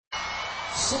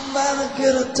Somebody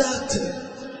get a doctor.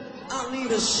 I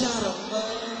need a shot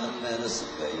of medicine,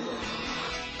 baby.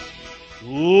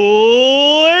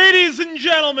 Ladies and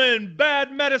gentlemen,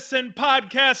 Bad Medicine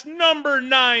Podcast number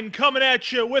 9 coming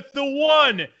at you with the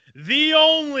one, the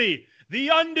only, the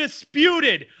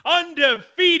undisputed,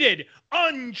 undefeated,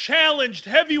 unchallenged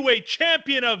heavyweight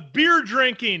champion of beer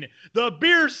drinking, the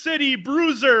Beer City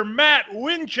Bruiser, Matt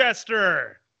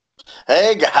Winchester.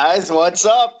 Hey guys, what's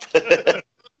up?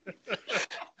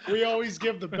 We always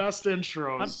give the best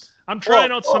intros. I'm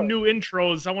trying out some new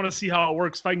intros. I want to see how it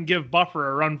works if I can give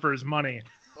Buffer a run for his money.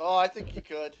 Oh, I think you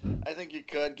could.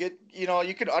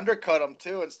 You could undercut them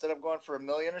too. Instead of going for $1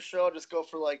 million a show, just go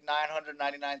for like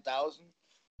 999,000.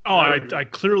 Oh, I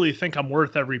clearly think I'm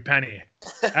worth every penny.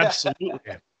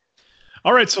 Absolutely.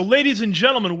 All right, so ladies and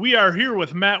gentlemen, we are here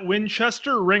with Matt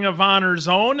Winchester, Ring of Honor's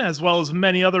own, as well as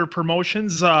many other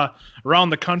promotions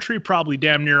around the country, probably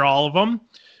damn near all of them.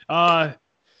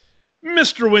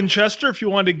 Mr. Winchester, if you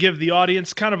wanted to give the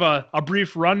audience kind of a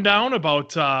brief rundown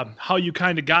about how you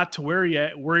kind of got to where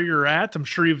you're at. I'm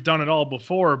sure you've done it all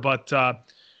before, but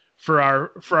for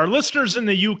our listeners in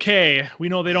the UK, we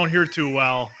know they don't hear too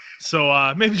well.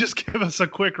 So maybe just give us a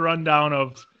quick rundown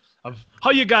of how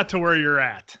you got to where you're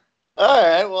at. All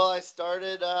right. Well, I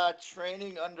started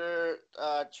training under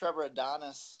Trevor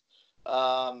Adonis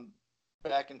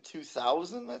back in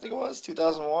 2000, I think it was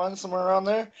 2001, somewhere around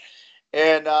there.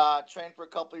 And trained for a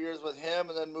couple of years with him,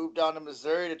 and then moved down to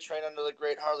Missouri to train under the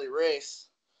great Harley Race.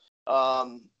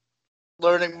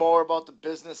 Learning more about the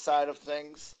business side of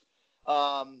things.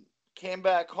 Came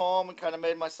back home and kind of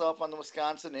made myself on the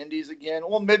Wisconsin Indies again.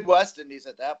 Well, Midwest Indies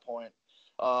at that point.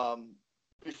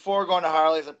 Before going to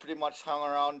Harley's, I pretty much hung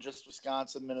around just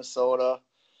Wisconsin, Minnesota,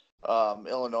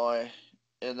 Illinois.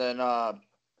 And then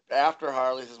after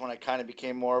Harley's is when I kind of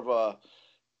became more of a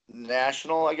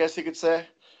national, I guess you could say.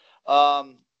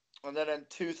 And then in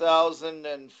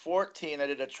 2014, I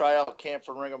did a tryout camp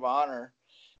for Ring of Honor,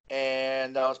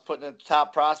 and I was put in the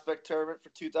top prospect tournament for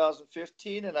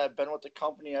 2015, and I've been with the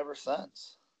company ever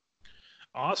since.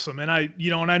 Awesome. And I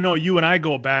know you and I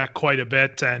go back quite a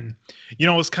bit, and,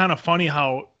 it's kind of funny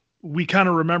how we kind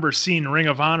of remember seeing Ring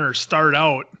of Honor start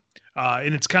out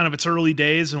in its kind of its early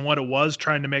days and what it was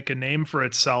trying to make a name for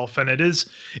itself. And it is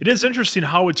interesting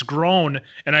how it's grown.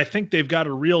 And I think they've got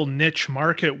a real niche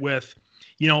market with,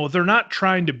 they're not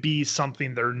trying to be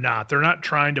something they're not. They're not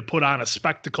trying to put on a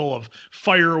spectacle of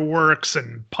fireworks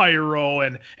and pyro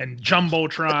and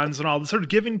jumbotrons and all this. They're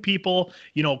giving people,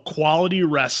 quality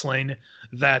wrestling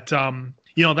that,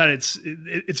 that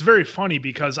it's very funny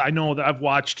because I know that I've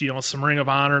watched, some Ring of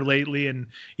Honor lately and,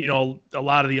 a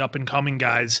lot of the up and coming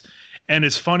guys. And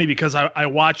it's funny because I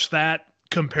watched that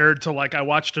compared to I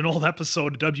watched an old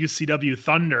episode of WCW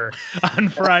Thunder on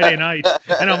Friday night,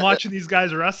 and I'm watching these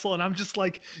guys wrestle, and I'm just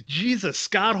like, Jesus,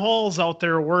 Scott Hall's out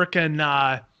there working.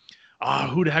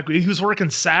 Who the heck? He was working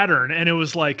Saturn, and it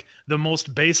was like the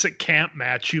most basic camp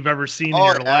match you've ever seen in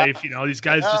your life. These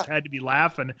guys just had to be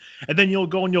laughing. And then you'll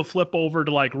go and you'll flip over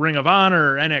to like Ring of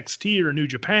Honor, or NXT, or New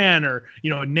Japan, or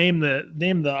name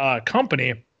the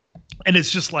company. And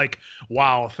it's just like,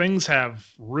 wow, things have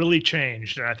really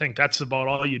changed. And I think that's about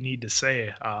all you need to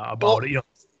say about it,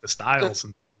 the styles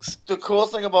and things. The cool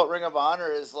thing about Ring of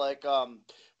Honor is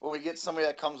when we get somebody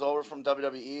that comes over from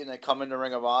WWE and they come into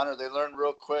Ring of Honor, they learn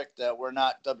real quick that we're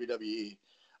not WWE.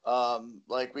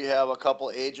 We have a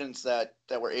couple agents that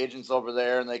were agents over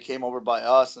there, and they came over by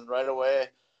us, and right away,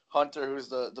 Hunter, who's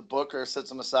the booker, sits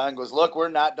them aside and goes, "Look, we're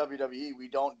not WWE. We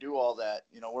don't do all that.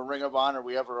 We're Ring of Honor.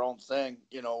 We have our own thing,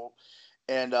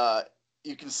 And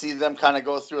you can see them kind of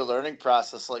go through a learning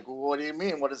process. Like, well, what do you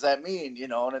mean? What does that mean?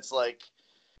 And it's like,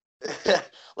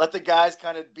 let the guys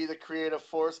kind of be the creative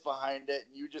force behind it,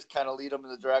 and you just kind of lead them in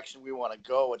the direction we want to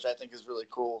go, which I think is really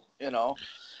cool,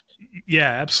 Yeah,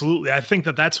 absolutely. I think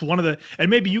that's one of and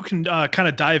maybe you can kind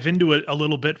of dive into it a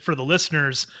little bit for the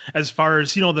listeners as far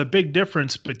as, the big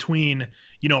difference between,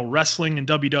 wrestling in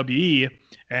WWE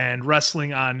and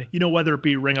wrestling on, whether it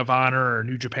be Ring of Honor or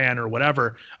New Japan or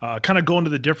whatever, kind of go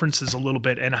into the differences a little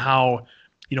bit and how,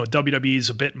 WWE is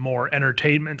a bit more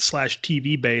entertainment /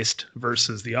 TV based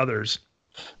versus the others.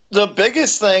 The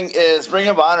biggest thing is Ring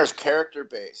of Honor's character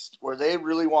based, where they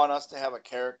really want us to have a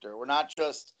character. We're not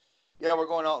just, we're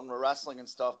going out and we're wrestling and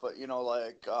stuff, but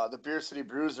the Beer City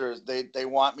Bruisers, they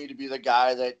want me to be the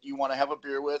guy that you want to have a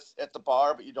beer with at the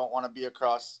bar, but you don't want to be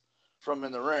across from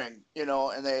in the ring,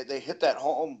 and they hit that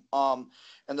home.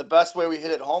 And the best way we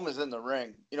hit it home is in the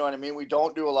ring. You know what I mean? We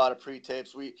don't do a lot of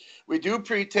pre-tapes. We do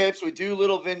pre-tapes. We do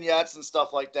little vignettes and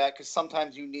stuff like that, because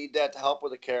sometimes you need that to help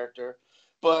with a character.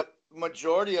 But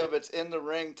majority of it's in the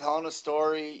ring, telling a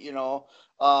story,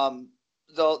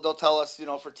 they'll tell us,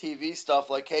 for TV stuff,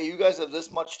 like, hey, you guys have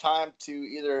this much time to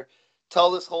either tell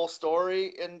this whole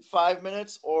story in 5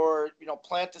 minutes, or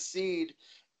plant the seed,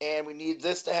 and we need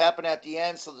this to happen at the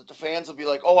end so that the fans will be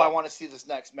like, oh, I want to see this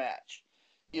next match.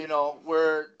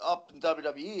 Where up in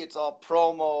WWE, it's all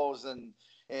promos and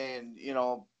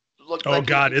look. Oh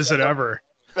God, is it ever?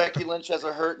 Becky Lynch has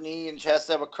a hurt knee and she has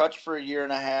to have a crutch for a year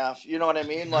and a half. You know what I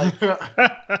mean? Like,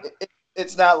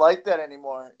 it's not like that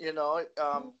anymore.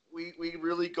 We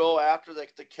really go after the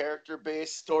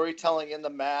character-based storytelling in the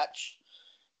match.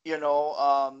 We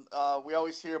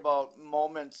always hear about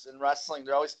moments in wrestling.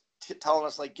 They're always telling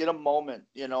us, like, get a moment.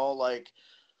 Like,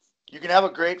 you can have a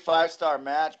great 5-star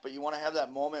match, but you want to have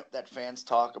that moment that fans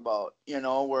talk about.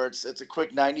 Where it's a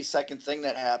quick 90-second thing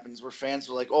that happens where fans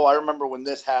are like, oh, I remember when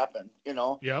this happened.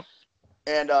 Yep.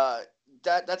 And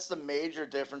that's the major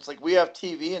difference. Like, we have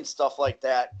TV and stuff like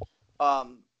that.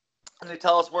 And they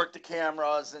tell us work the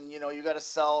cameras and, you got to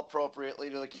sell appropriately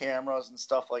to the cameras and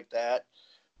stuff like that.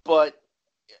 But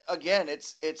again,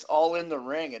 it's all in the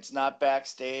ring. It's not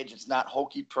backstage. It's not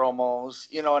hokey promos.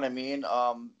 You know what I mean?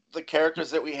 The characters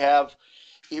that we have,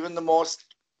 even the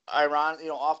most ironic,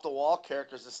 off the wall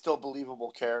characters, are still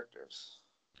believable characters.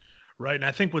 Right. And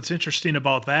I think what's interesting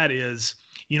about that is,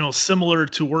 similar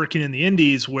to working in the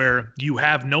indies where you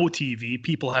have no TV,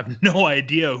 people have no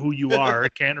idea who you are,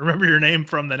 can't remember your name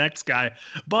from the next guy.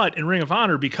 But in Ring of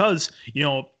Honor, because, you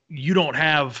don't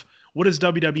have, what does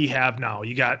WWE have now?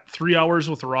 You got 3 hours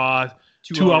with Raw,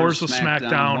 2 hours with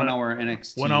SmackDown, 1 hour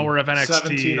NXT, 1 hour of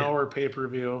NXT, 17-hour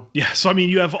pay-per-view. Yeah. So, I mean,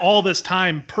 you have all this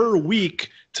time per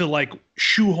week to like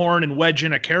shoehorn and wedge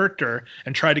in a character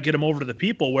and try to get them over to the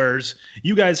people. Whereas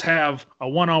you guys have a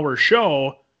 1 hour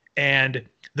show, and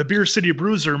the Beer City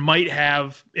Bruiser might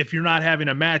have, if you're not having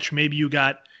a match, maybe you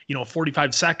got,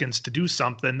 45 seconds to do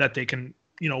something that they can,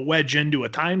 wedge into a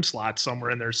time slot somewhere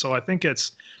in there. So I think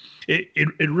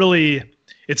it really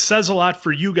says a lot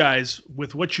for you guys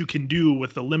with what you can do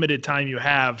with the limited time you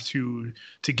have to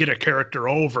get a character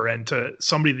over and to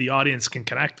somebody the audience can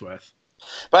connect with.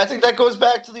 But I think that goes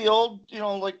back to the old,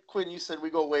 like Quinn, you said, we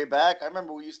go way back. I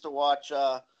remember we used to watch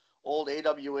old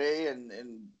AWA and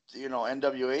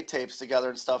NWA tapes together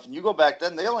and stuff. And you go back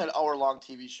then, they only had an hour-long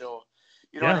TV show.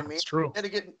 You know what I mean? It's true. You had to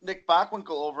get Nick Bockwinkel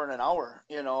over in an hour,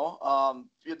 you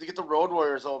had to get the Road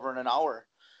Warriors over in an hour.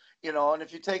 And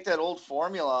if you take that old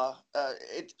formula,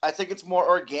 I think it's more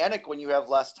organic when you have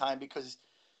less time, because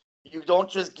you don't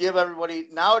just give everybody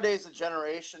nowadays a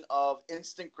generation of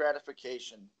instant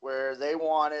gratification where they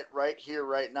want it right here,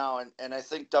 right now. And I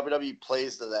think WWE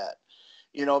plays to that,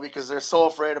 because they're so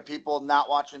afraid of people not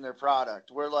watching their product.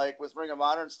 We're like with Ring of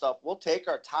Honor and stuff, we'll take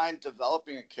our time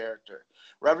developing a character.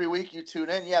 Where every week you tune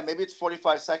in, maybe it's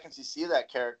 45 seconds you see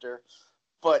that character,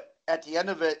 but at the end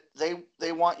of it,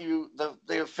 they want you,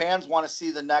 the fans want to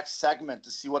see the next segment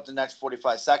to see what the next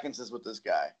 45 seconds is with this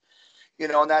guy.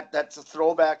 And that's a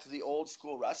throwback to the old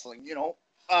school wrestling.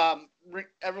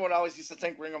 Everyone always used to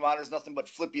think Ring of Honor is nothing but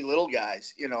flippy little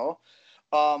guys,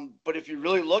 but if you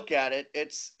really look at it,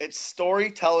 it's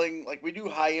storytelling. Like, we do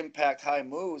high impact, high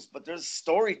moves, but there's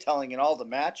storytelling in all the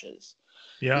matches.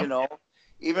 Yeah.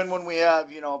 Even when we have,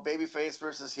 babyface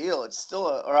versus heel, it's still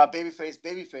a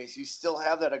babyface. You still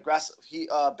have that aggressive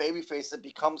babyface that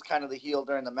becomes kind of the heel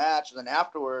during the match, and then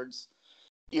afterwards,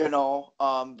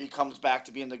 becomes back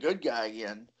to being the good guy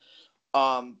again.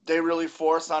 They really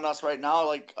force on us right now,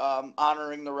 like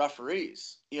honoring the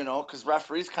referees, because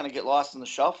referees kind of get lost in the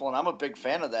shuffle, and I'm a big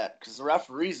fan of that, because the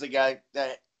referee's the guy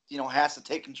that has to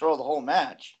take control of the whole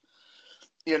match.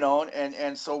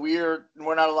 And so we're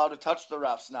not allowed to touch the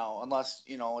refs now unless,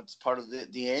 it's part of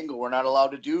the angle. We're not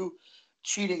allowed to do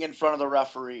cheating in front of the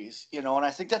referees, and I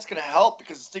think that's going to help,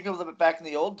 because think of it back in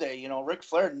the old day, Ric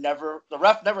Flair the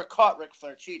ref never caught Ric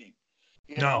Flair cheating.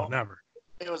 No, never.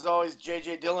 It was always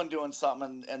J.J. Dillon doing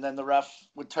something, and then the ref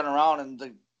would turn around and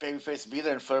the babyface would be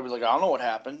there, and Flair would be like, I don't know what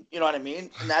happened. You know what I mean?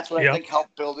 And that's what I think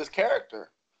helped build his character.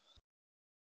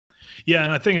 Yeah,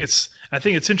 and I think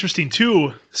it's interesting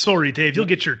too. Sorry, Dave, you'll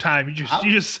get your time. You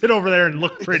just sit over there and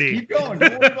look pretty. Keep going.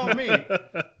 Don't worry about me.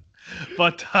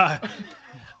 But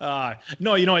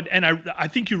no, and I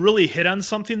think you really hit on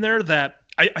something there that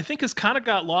I think has kind of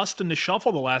got lost in the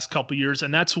shuffle the last couple of years,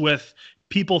 and that's with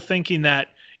people thinking that,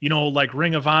 like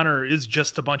Ring of Honor is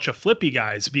just a bunch of flippy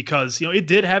guys, because, it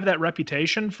did have that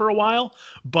reputation for a while.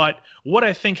 But what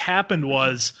I think happened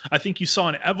was, I think you saw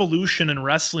an evolution in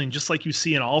wrestling, just like you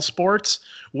see in all sports,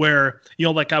 where,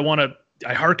 like I want to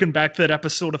I harken back to that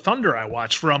episode of Thunder I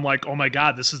watched where I'm like, oh my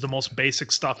God, this is the most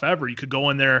basic stuff ever. You could go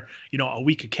in there, a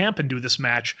week of camp and do this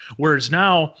match. Whereas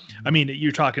now, I mean,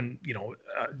 you're talking,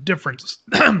 different,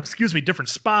 excuse me, different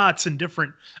spots and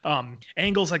different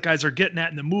angles that guys are getting at,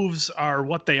 and the moves are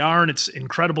what they are, and it's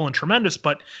incredible and tremendous.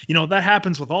 But, that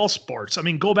happens with all sports. I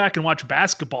mean, go back and watch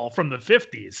basketball from the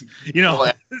 50s.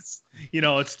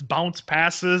 It's bounce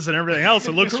passes and everything else.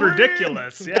 It looks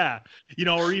ridiculous. Yeah.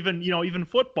 Or even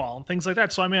football and things like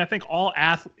that. So, I mean, I think all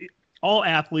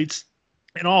athletes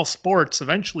in all sports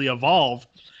eventually evolve.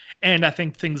 And I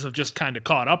think things have just kind of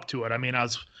caught up to it. I mean,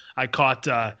 I caught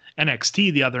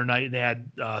NXT the other night, and they had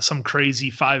some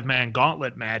crazy 5-man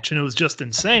gauntlet match, and it was just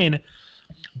insane.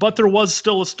 But there was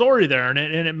still a story there, and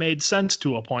it made sense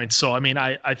to a point. So, I mean,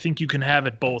 I think you can have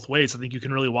it both ways. I think you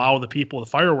can really wow the people with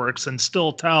fireworks and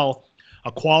still tell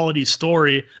a quality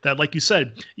story that, like you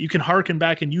said, you can harken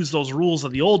back and use those rules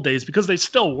of the old days because they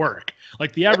still work.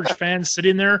 Like the average fan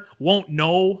sitting there won't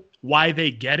know why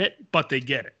they get it, but they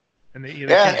get it. And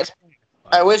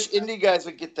I wish indie guys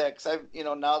would get that, because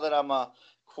now that I'm a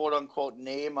quote unquote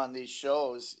name on these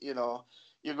shows,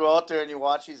 you go out there and you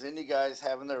watch these indie guys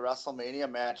having their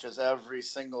WrestleMania matches every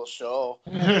single show.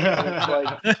 It's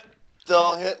like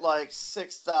they'll hit like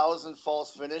 6,000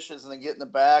 false finishes and then get in the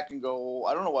back and go,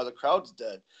 I don't know why the crowd's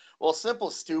dead. Well, simple,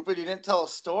 stupid. You didn't tell a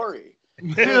story.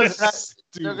 They're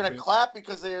going to clap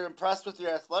because they're impressed with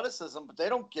your athleticism, but they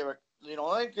don't give they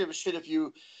don't give a shit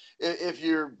if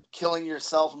you're killing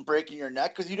yourself and breaking your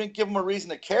neck, because you didn't give them a reason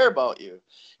to care about you.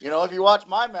 If you watch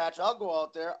my match, I'll go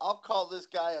out there, I'll call this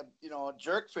guy a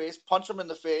jerk face, punch him in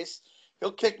the face,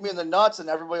 he'll kick me in the nuts, and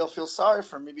everybody will feel sorry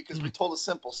for me because we told a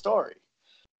simple story.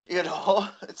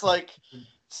 It's like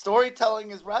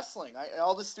storytelling is wrestling.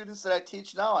 All the students that I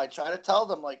teach now, I try to tell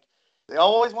them, like, they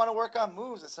always want to work on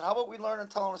moves. I said, how about we learn on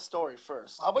telling a story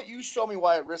first? How about you show me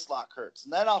why a wrist lock hurts,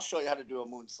 and then I'll show you how to do a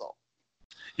moonsault.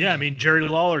 Yeah, I mean, Jerry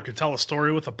Lawler could tell a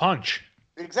story with a punch.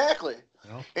 Exactly.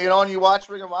 And you watch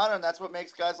Ring of Honor, and that's what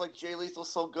makes guys like Jay Lethal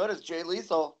so good, is Jay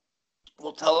Lethal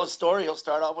will tell a story. He'll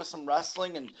start off with some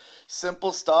wrestling and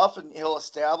simple stuff, and he'll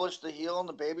establish the heel and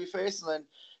the baby face, and then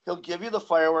he'll give you the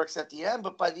fireworks at the end.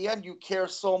 But by the end, you care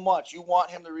so much. You want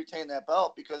him to retain that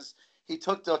belt because he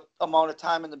took the amount of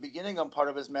time in the beginning on part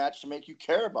of his match to make you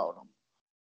care about him.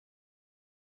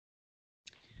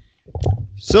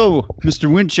 So,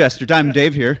 Mr. Winchester, Diamond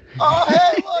Dave here. Oh,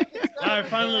 hey, look. I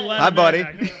finally let him. Hi, buddy.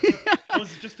 I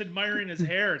was just admiring his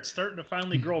hair. It's starting to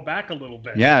finally grow back a little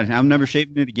bit. Yeah, I'm never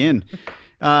shaving it again.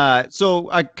 So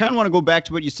I kind of want to go back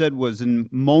to what you said was in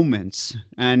moments,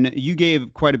 and you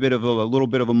gave quite a little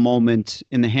bit of a moment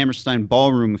in the Hammerstein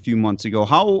Ballroom a few months ago.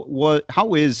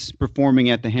 How is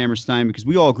performing at the Hammerstein? Because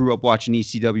we all grew up watching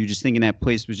ECW, just thinking that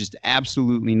place was just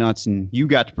absolutely nuts, and you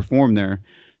got to perform there.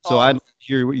 So I'd like to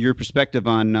hear your perspective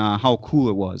on how cool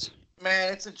it was.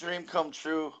 Man, it's a dream come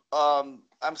true.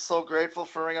 I'm so grateful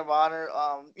for Ring of Honor.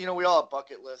 We all have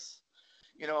bucket lists.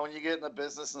 When you get in the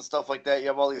business and stuff like that, you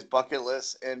have all these bucket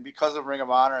lists. And because of Ring of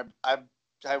Honor, I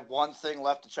have one thing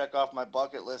left to check off my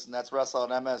bucket list, and that's wrestle on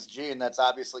MSG, and that's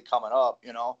obviously coming up,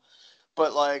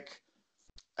 But, like,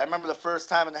 I remember the first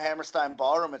time in the Hammerstein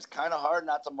Ballroom, it's kind of hard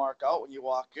not to mark out when you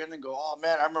walk in and go, oh,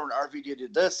 man, I remember when RVD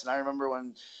did this, and I remember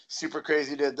when Super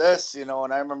Crazy did this, and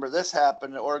I remember this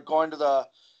happened. Or going to the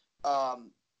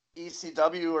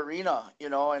ECW arena,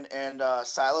 and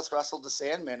Silas wrestled the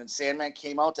Sandman, and Sandman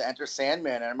came out to enter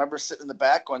Sandman, and I remember sitting in the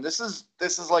back going, this is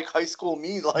like high school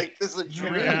me, like, this is a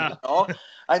dream. Yeah.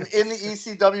 I'm in the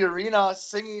ECW arena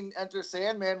singing Enter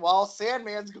Sandman while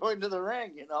Sandman's going to the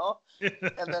ring,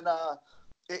 and then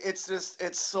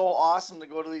it's so awesome to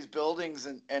go to these buildings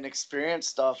and experience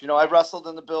stuff. I wrestled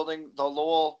in the building, in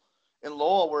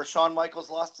Lowell, where Shawn Michaels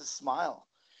lost his smile.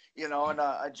 And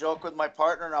I joke with my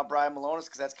partner now, Brian Malonis,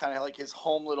 because that's kind of like his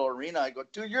home little arena. I go,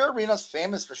 dude, your arena's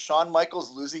famous for Shawn Michaels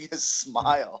losing his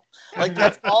smile. Like,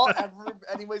 that's all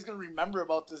anybody's going to remember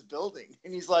about this building.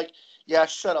 And he's like, yeah,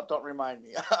 shut up, don't remind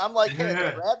me. I'm like, hey,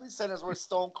 the Bradley Center's where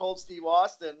Stone Cold Steve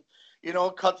Austin,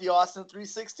 cut the Austin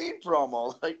 316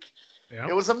 promo. Like,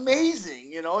 It was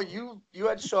amazing. You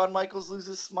had Shawn Michaels lose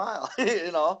his smile,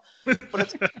 But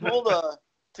it's cool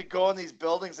to go in these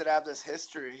buildings that have this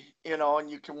history, and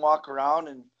you can walk around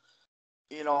and,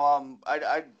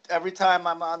 I every time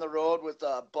I'm on the road with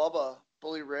Bubba,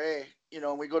 Bully Ray,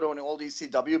 and we go to an old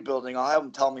ECW building, I'll have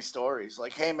him tell me stories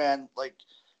like, hey man, like,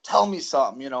 tell me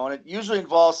something, and it usually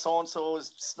involves so-and-so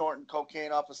is snorting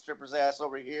cocaine off a stripper's ass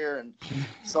over here and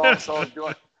so-and-so is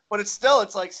doing, but it's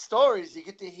like stories. You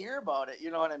get to hear about it.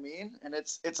 You know what I mean? And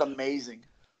it's amazing.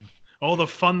 Oh, the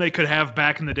fun they could have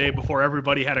back in the day before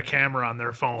everybody had a camera on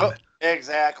their phone. Oh,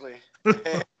 exactly.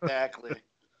 Exactly.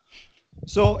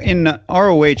 So in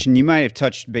ROH, and you might have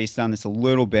touched based on this a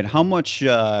little bit, how much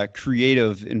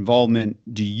creative involvement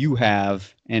do you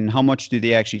have, and how much do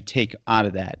they actually take out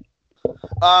of that?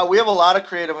 We have a lot of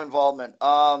creative involvement. There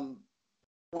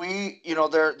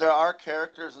are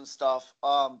characters and stuff.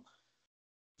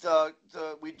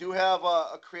 We do have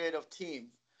a creative team,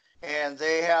 and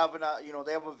they have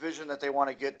they have a vision that they want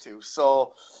to get to.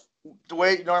 So the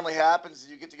way it normally happens is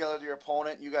you get together with your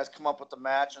opponent, and you guys come up with the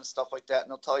match and stuff like that, and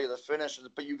they'll tell you the finish.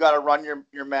 But you got to run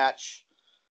your match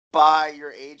by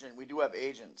your agent. We do have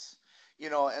agents,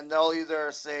 and they'll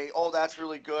either say, "Oh, that's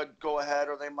really good, go ahead,"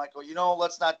 or they might go,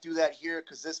 "Let's not do that here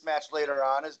because this match later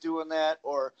on is doing that,"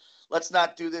 or "Let's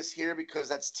not do this here because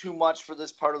that's too much for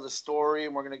this part of the story,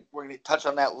 and we're gonna touch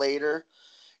on that later."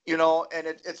 And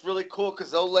it's really cool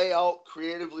because they'll lay out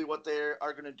creatively what they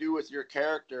are going to do with your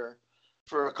character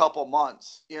for a couple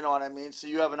months. You know what I mean? So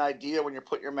you have an idea when you're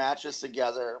putting your matches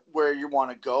together where you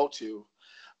want to go to.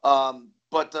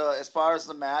 But as far as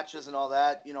the matches and all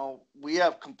that, we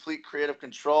have complete creative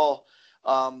control.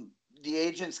 The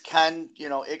agents can,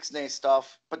 ixnay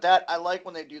stuff, but that I like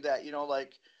when they do that.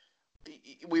 Like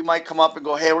we might come up and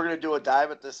go, "Hey, we're going to do a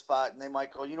dive at this spot," and they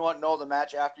might go, "You know what? No, the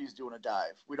match after he's doing a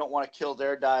dive. We don't want to kill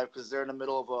their dive because they're in the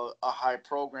middle of a high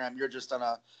program. You're just on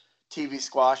a TV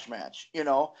squash match, and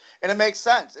it makes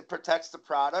sense. It protects the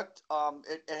product.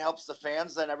 It helps the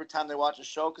fans then every time they watch a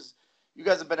show because you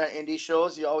guys have been at indie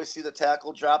shows. You always see the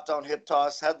tackle, drop down, hip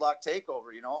toss, headlock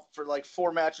takeover, for like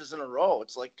 4 matches in a row.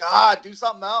 It's like, God, do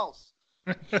something else.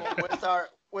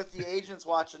 With the agents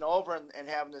watching over and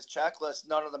having this checklist,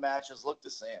 none of the matches look the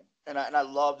same, and I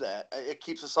love that. It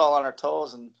keeps us all on our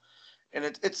toes, and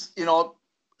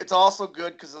it's also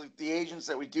good because the agents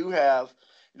that we do have,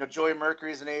 Joey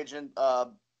Mercury is an agent,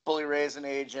 Bully Ray's an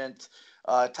agent,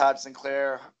 Todd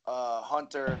Sinclair,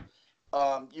 Hunter.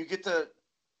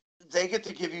 They get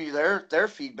to give you their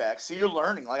feedback, so you're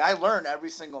learning. Like I learn every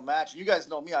single match. You guys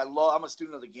know me. I'm a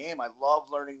student of the game. I love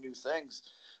learning new things.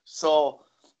 So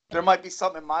there might be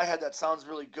something in my head that sounds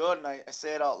really good, and I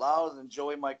say it out loud, and then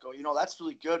Joey might go, that's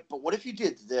really good, but what if you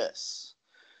did this?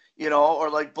 Or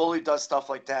like Bully does stuff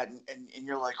like that, and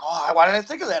you're like, oh, why didn't I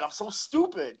think of that? I'm so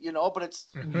stupid, but it's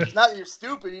not that you're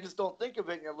stupid, you just don't think of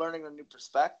it, and you're learning a new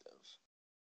perspective.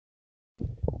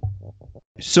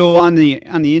 So on the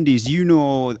indies,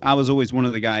 I was always one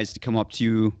of the guys to come up to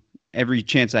you every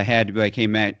chance I had to be like, "Hey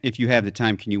Matt, if you have the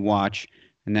time, can you watch?"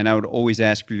 And then I would always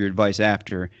ask for your advice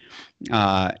after.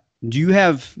 Do you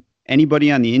have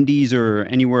anybody on the indies or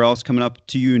anywhere else coming up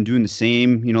to you and doing the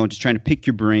same? Just trying to pick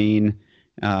your brain,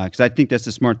 because I think that's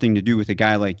the smart thing to do with a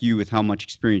guy like you with how much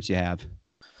experience you have.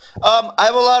 I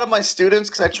have a lot of my students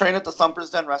because I train at the Thumpers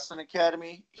Den Wrestling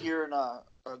Academy here in a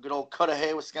good old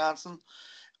Cudahy, Wisconsin.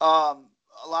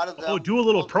 A lot of them. Oh, do a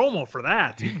little promo for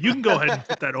that. You can go ahead and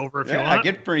put that over if you want.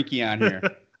 Get Frankie on here.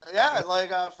 Yeah,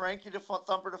 like Frankie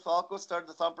Thumper DeFalco started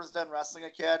the Thumpers Den Wrestling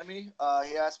Academy.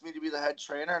 He asked me to be the head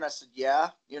trainer, and I said, yeah,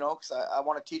 because I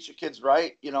want to teach the kids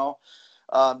right.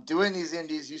 Doing these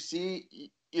indies, you see,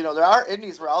 there are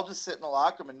indies where I'll just sit in the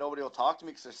locker room and nobody will talk to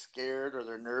me because they're scared or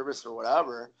they're nervous or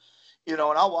whatever. And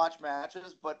I'll watch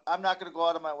matches, but I'm not going to go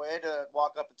out of my way to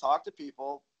walk up and talk to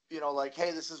people. Like,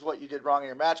 hey, this is what you did wrong in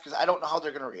your match, because I don't know how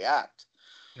they're going to react.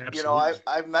 Absolutely.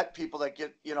 I've met people that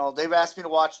get, they've asked me to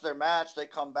watch their match. They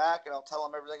come back and I'll tell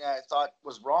them everything I thought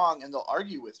was wrong, and they'll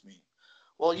argue with me.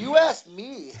 Well, you asked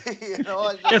me.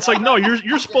 It's like, no,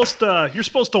 you're supposed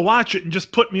to watch it and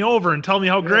just put me over and tell me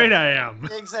how great I am.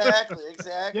 Exactly.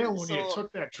 Yeah, when you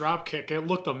took that drop kick, it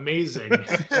looked amazing.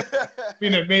 I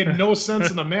mean, it made no sense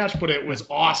in the match, but it was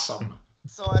awesome.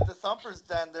 So at the Thumpers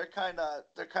Den, they're kind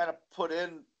of put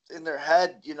in their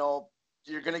head,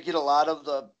 you're going to get a lot of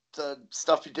the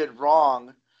stuff you did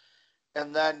wrong,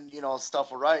 and then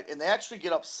stuff will right, and they actually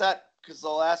get upset because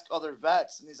they'll ask other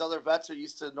vets, and these other vets are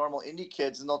used to normal indie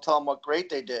kids, and they'll tell them what great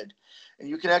they did, and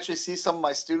you can actually see some of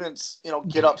my students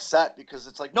get upset because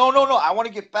it's like, no, I want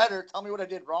to get better, tell me what I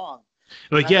did wrong.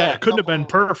 Like, yeah, it couldn't have been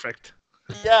perfect.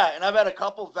 Yeah, and I've had a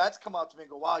couple vets come out to me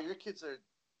and go, wow, your kids are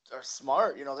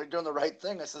smart, they're doing the right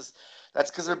thing. I says, that's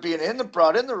because they're being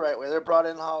brought in the right way. They're brought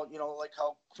in how, like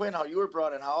how Quinn, how you were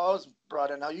brought in, how I was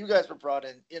brought in, how you guys were brought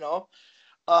in,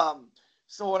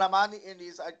 So when I'm on the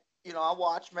indies, I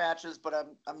watch matches, but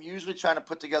I'm usually trying to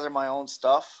put together my own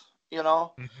stuff,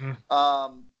 Mm-hmm.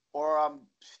 Or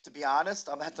to be honest,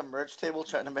 I'm at the merch table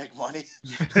trying to make money.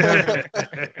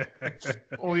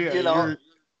 Oh yeah,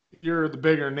 you're the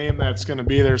bigger name that's going to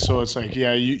be there, so it's like,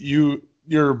 yeah,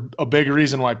 you're a big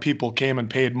reason why people came and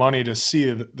paid money to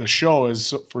see the show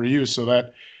is for you.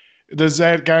 So does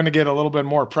that kind of get a little bit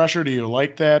more pressure? Do you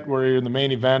like that where you're in the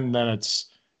main event and then it's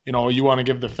you want to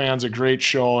give the fans a great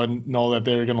show and know that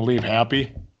they're going to leave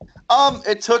happy?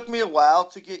 It took me a while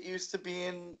to get used to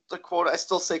being the quote. I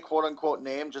still say quote unquote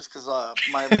name just because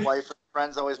my wife and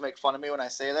friends always make fun of me when I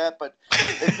say that. But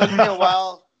it took me a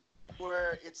while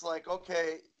where it's like,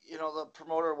 okay, the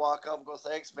promoter walk up and go,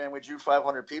 "Thanks, man. We drew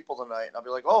 500 people tonight." And I'll be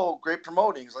like, "Oh, great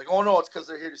promoting." He's like, "Oh no, it's because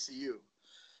they're here to see you."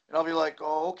 And I'll be like,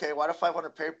 "Oh, okay. Why do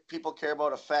 500 people care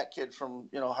about a fat kid from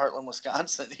Heartland,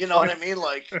 Wisconsin?" You know what I mean?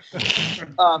 Like,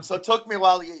 so it took me a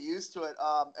while to get used to it.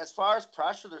 As far as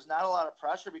pressure, there's not a lot of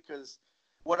pressure because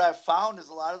what I've found is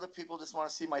a lot of the people just want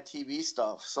to see my TV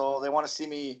stuff. So they want to see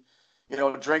me,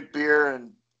 drink beer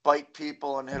and bite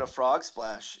people and hit a frog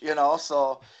splash.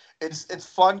 So it's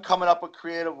fun coming up with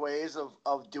creative ways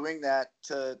of doing that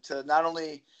to not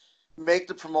only make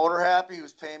the promoter happy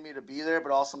who's paying me to be there,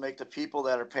 but also make the people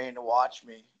that are paying to watch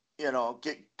me,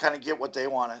 get what they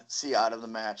want to see out of the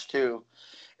match too.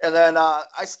 And then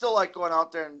I still like going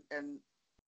out there and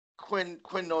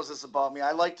Quinn knows this about me.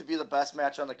 I like to be the best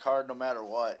match on the card no matter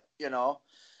what,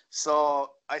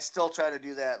 So I still try to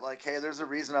do that. Like, hey, there's a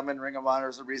reason I'm in Ring of Honor.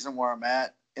 There's a reason where I'm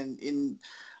at. And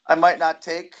I might not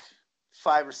take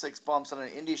 5 or 6 bumps on an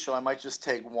indie show. I might just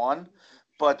take one.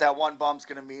 But that one bump's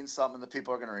going to mean something and the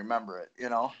people are going to remember it,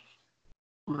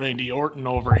 Randy Orton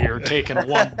over here taking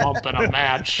one bump in a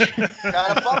match.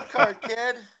 Got a bump card,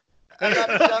 kid. I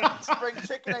got a young spring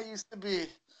chicken I used to be.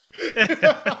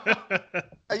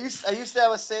 I used to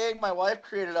have a saying my wife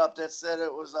created up that said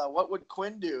it was, what would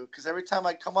Quinn do? Because every time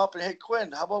I'd come up and, hey,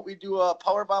 Quinn, how about we do a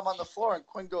power bomb on the floor? And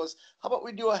Quinn goes, how about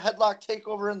we do a headlock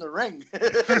takeover in the ring?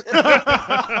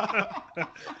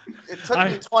 It took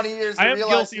me 20 years to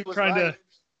realize he was right.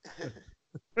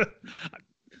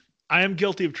 I am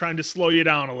guilty of trying to slow you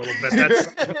down a little bit. That's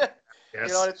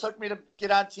yes. It took me to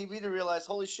get on TV to realize,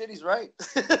 holy shit, he's right.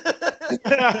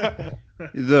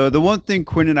 The one thing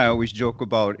Quinn and I always joke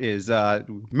about is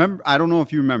remember, I don't know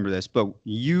if you remember this, but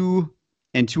you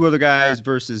and 2 other guys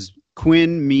versus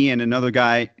Quinn, me, and another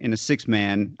guy in a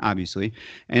 6-man, obviously,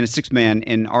 and a 6-man,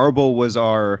 and Arbo was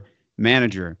our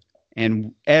manager,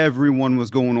 and everyone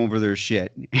was going over their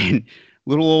shit. And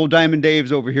little old Diamond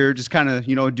Dave's over here just kind of,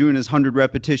 doing his 100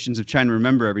 repetitions of trying to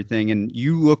remember everything. And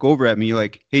you look over at me, you're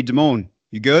like, hey, Damone,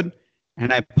 you good?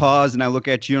 And I pause and I look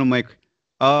at you and I'm like,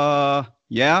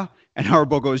 yeah. And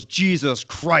Harbo goes, Jesus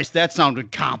Christ, that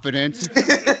sounded confident.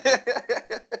 That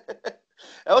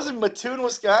was in Mattoon,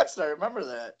 Wisconsin. I remember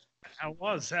that. That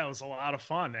was a lot of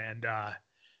fun. And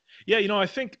I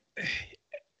think,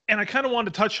 and I kind of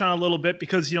wanted to touch on a little bit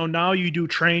because, now you do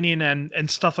training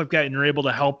and stuff like that and you're able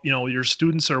to help, your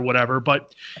students or whatever.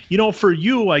 But, for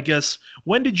you, I guess,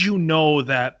 when did you know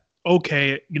that,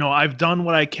 okay, I've done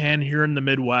what I can here in the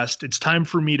Midwest. It's time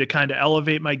for me to kind of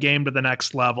elevate my game to the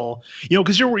next level,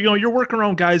 because you're working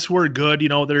around guys who are good.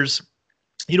 There's,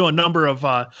 a number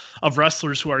of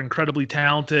wrestlers who are incredibly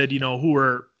talented, who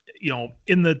are,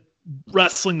 in the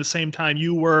wrestling the same time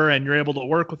you were and you're able to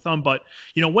work with them. But,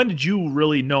 when did you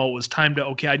really know it was time to,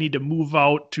 okay, I need to move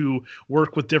out to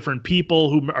work with different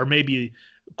people who are maybe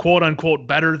quote unquote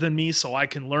better than me so I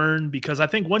can learn? Because I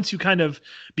think once you kind of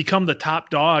become the top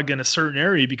dog in a certain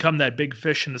area, you become that big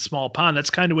fish in the small pond.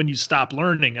 That's kind of when you stop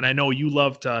learning. And I know you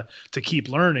love to keep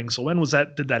learning. So when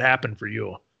did that happen for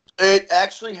you? It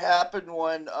actually happened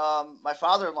when my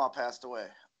father-in-law passed away.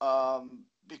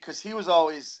 Because he was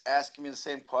always asking me the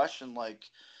same question, like,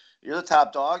 you're the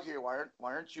top dog here. Why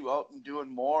aren't you out and doing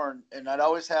more? And I'd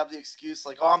always have the excuse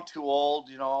like, oh, I'm too old.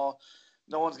 No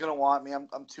one's going to want me.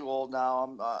 I'm too old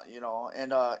now.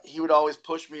 And he would always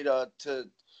push me to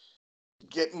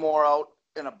get more out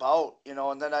and about,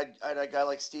 and then I had a guy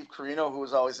like Steve Carino who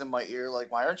was always in my ear,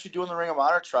 like, why aren't you doing the Ring of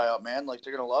Honor tryout, man? Like,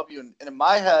 they're going to love you. And in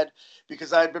my head,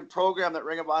 because I had been programmed that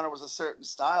Ring of Honor was a certain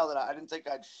style that I didn't think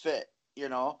I'd fit.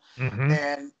 Mm-hmm.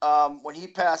 And when he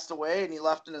passed away and he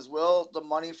left in his will the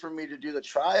money for me to do the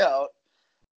tryout,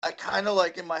 I kind of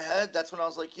like in my head, that's when I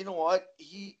was like, you know what?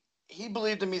 He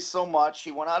believed in me so much.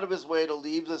 He went out of his way to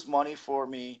leave this money for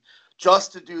me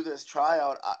just to do this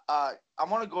tryout. I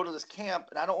want to go to this camp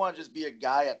and I don't want to just be a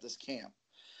guy at this camp.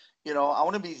 I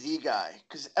want to be the guy,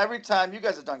 because every time you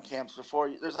guys have done camps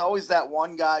before, there's always that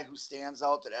one guy who stands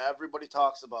out that everybody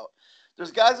talks about.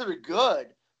 There's guys that are good,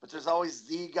 but there's always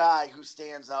the guy who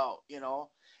stands out,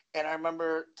 And I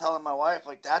remember telling my wife,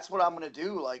 like, that's what I'm going to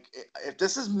do. Like, if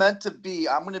this is meant to be,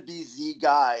 I'm going to be the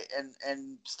guy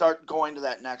and start going to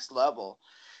that next level.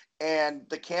 And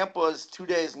the camp was 2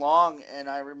 days long. And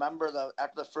I remember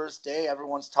after the first day,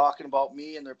 everyone's talking about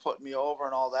me and they're putting me over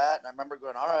and all that. And I remember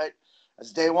going, all right,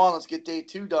 that's day 1. Let's get day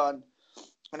 2 done.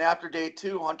 And after day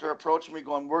 2, Hunter approached me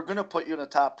going, we're going to put you in a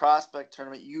top prospect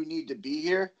tournament. You need to be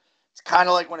here. it's kind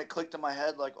of like when it clicked in my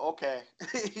head, like, okay,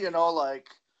 like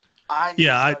I need to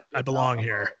Yeah, start I getting out belong and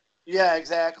here. about. Yeah,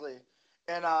 exactly.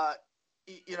 And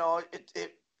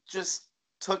it just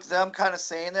took them kind of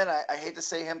saying that. I hate to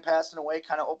say him passing away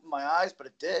kind of opened my eyes, but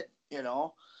it did,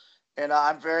 and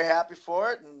I'm very happy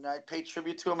for it. And I pay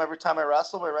tribute to him every time I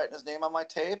wrestle by writing his name on my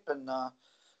tape and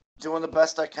doing the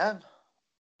best I can.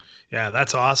 Yeah,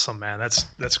 that's awesome, man. That's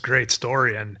a great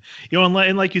story, and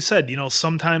and like you said,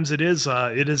 sometimes it is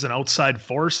an outside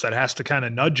force that has to kind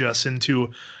of nudge us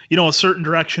into, a certain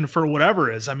direction for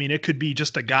whatever it is. I mean, it could be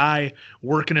just a guy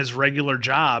working his regular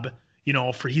job,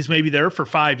 he's maybe there for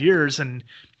 5 years, and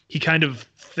he kind of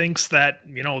thinks that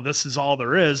this is all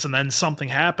there is, and then something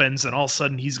happens, and all of a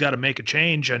sudden he's got to make a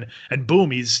change, and boom,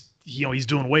 he's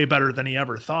doing way better than he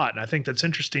ever thought. And I think that's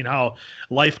interesting how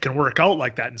life can work out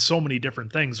like that in so many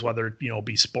different things, whether it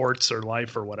be sports or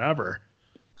life or whatever.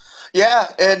 Yeah,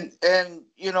 and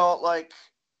like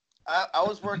I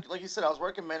was working, like you said, I was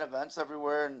working main events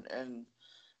everywhere, and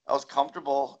I was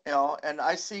comfortable, and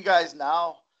I see guys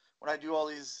now when I do all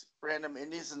these random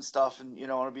indies and stuff, and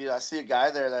I see a guy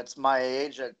there that's my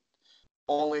age that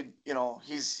only,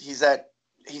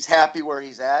 he's happy where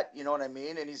he's at, you know what I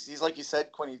mean? And he's like you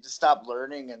said, Quinn, he just stopped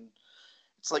learning, and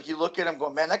it's like you look at him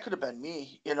going, man, that could have been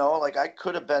me, like I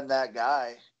could have been that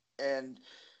guy. And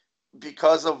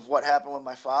because of what happened with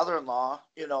my father-in-law,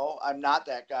 I'm not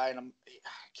that guy, and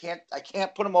I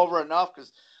can't put him over enough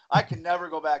because I can never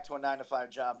go back to a 9-to-5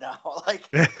 job now. Like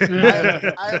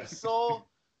I am so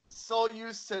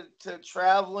used to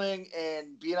traveling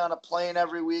and being on a plane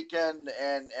every weekend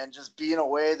and just being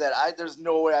away that there's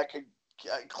no way I could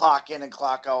clock in and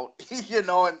clock out,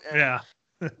 and Yeah.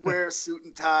 wear a suit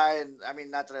and tie. And I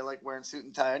mean, not that I like wearing suit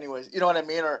and tie anyways, you know what I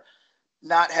mean? Or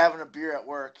not having a beer at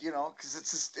work,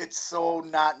 because it's so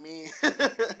not me. Yeah,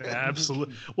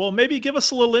 absolutely. Well, maybe give us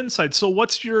a little insight. So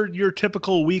what's your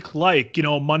typical week like,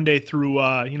 Monday through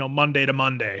Monday to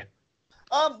Monday?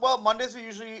 Well, Mondays are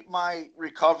usually my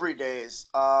recovery days.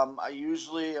 I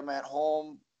usually am at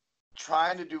home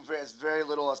trying to do as very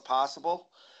little as possible.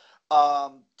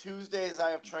 Tuesdays I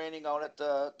have training out at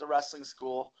the wrestling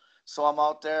school. So I'm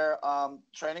out there.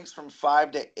 Training's from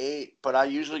 5 to 8, but I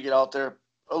usually get out there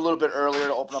a little bit earlier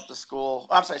to open up the school.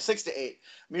 I'm sorry, 6 to 8.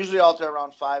 I'm usually out there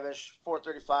around 5-ish,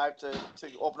 4:35 to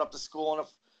open up the school. And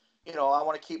if, I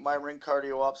want to keep my ring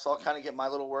cardio up, so I'll kind of get my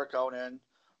little workout in.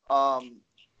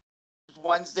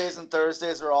 Wednesdays and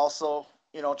Thursdays are also,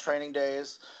 training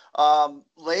days.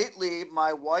 Lately,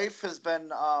 my wife has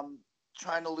been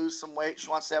trying to lose some weight. She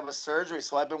wants to have a surgery,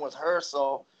 so I've been with her.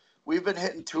 So we've been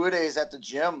hitting 2-a-days at the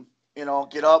gym.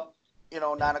 Get up,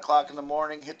 9 o'clock in the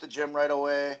morning, hit the gym right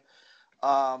away.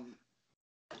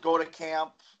 Go to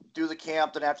camp, do the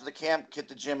camp, then after the camp, hit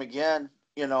the gym again.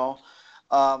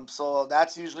 So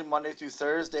that's usually Monday through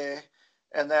Thursday.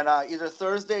 And then either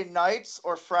Thursday nights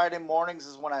or Friday mornings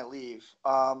is when I leave,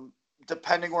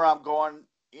 depending where I'm going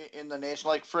in the nation.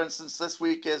 Like, for instance, this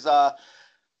week is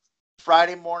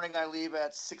Friday morning. I leave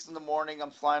at 6 in the morning.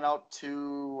 I'm flying out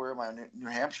to, where am I, New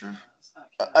Hampshire?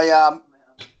 Yeah,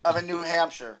 I'm in New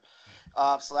Hampshire.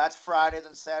 So that's Friday.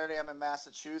 Then Saturday, I'm in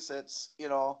Massachusetts.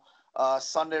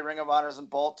 Sunday, Ring of Honor's in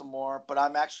Baltimore. But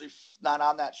I'm actually not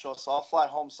on that show, so I'll fly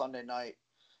home Sunday night.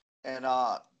 And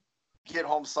get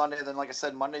home Sunday. Then, like I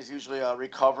said, Monday's usually a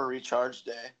recharge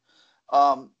day.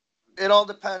 It all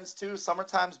depends too.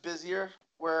 Summertime's busier,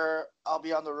 where I'll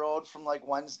be on the road from like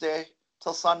Wednesday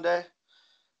till Sunday,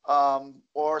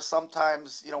 or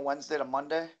sometimes Wednesday to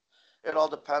Monday. It all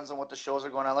depends on what the shows are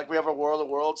going on. Like, we have a World of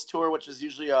Worlds tour, which is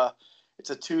usually it's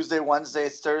a Tuesday, Wednesday,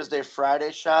 Thursday,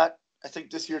 Friday shot. I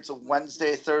think this year it's a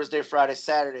Wednesday, Thursday, Friday,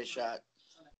 Saturday shot.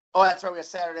 Oh, that's right. We have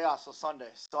Saturday off, so Sunday.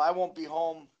 So I won't be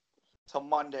home till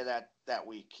Monday that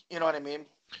week. You know what I mean?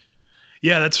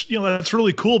 Yeah, that's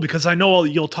really cool, because I know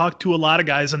you'll talk to a lot of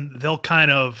guys and they'll kind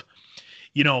of,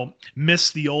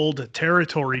 miss the old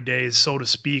territory days, so to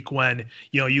speak, when,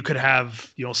 you could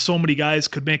have, so many guys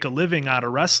could make a living out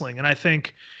of wrestling. And I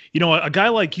think, a guy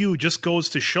like you just goes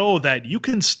to show that you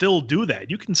can still do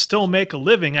that. You can still make a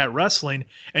living at wrestling,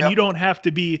 and you don't have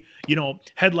to be,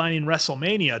 headlining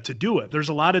WrestleMania to do it. There's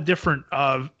a lot of different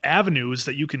avenues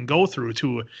that you can go through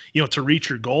to, to reach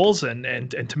your goals and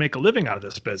to make a living out of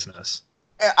this business.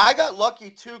 And I got lucky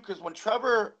too, because when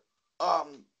Trevor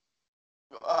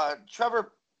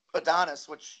Adonis,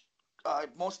 which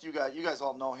most of you guys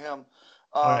all know him.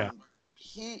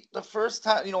 He, the first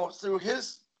time, through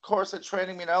his course of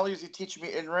training me, not only is he teaching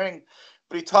me in ring,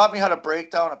 but he taught me how to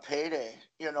break down a payday.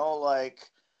 Like,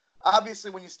 obviously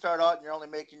when you start out and you're only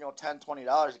making $10,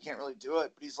 $20, you can't really do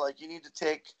it. But he's like, you need to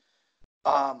take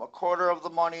a quarter of the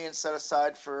money and set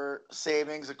aside for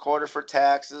savings, a quarter for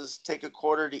taxes, take a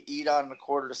quarter to eat on, and a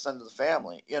quarter to send to the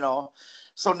family, you know.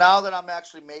 So now that I'm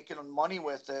actually making money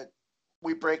with it,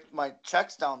 we break my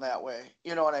checks down that way,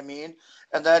 you know what I mean?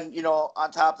 And then, you know,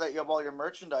 on top of that, you have all your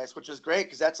merchandise, which is great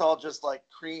because that's all just like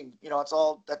cream, you know, it's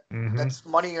all that's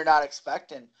money you're not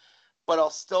expecting. But I'll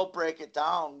still break it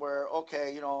down where,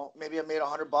 okay, you know, maybe I made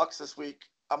 $100 this week.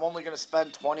 I'm only going to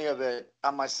spend 20 of it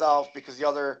on myself because the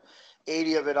other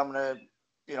 80 of it, I'm going to,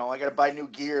 you know, I got to buy new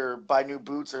gear, buy new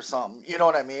boots or something. You know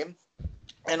what I mean?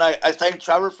 And I thank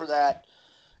Trevor for that,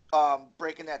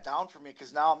 breaking that down for me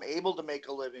because now I'm able to make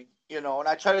a living, you know. And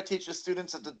I try to teach the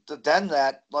students at the den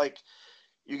that, like,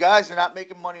 you guys are not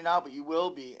making money now, but you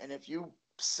will be. And if you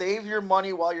save your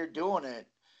money while you're doing it,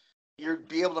 you'll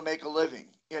be able to make a living.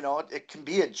 You know, it can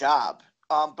be a job.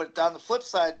 But on the flip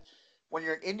side, when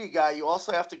you're an indie guy, you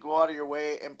also have to go out of your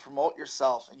way and promote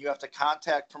yourself, and you have to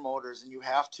contact promoters, and you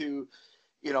have to,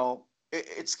 you know,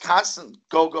 it's constant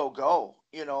go, go, go.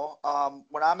 You know,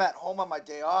 when I'm at home on my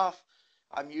day off,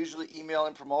 I'm usually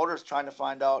emailing promoters trying to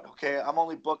find out, okay, I'm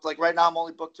only booked, like right now, I'm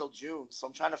only booked till June. So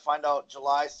I'm trying to find out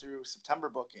July through September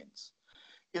bookings.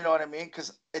 You know what I mean?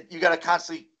 Because you got to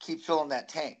constantly keep filling that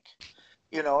tank.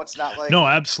 You know, it's not No,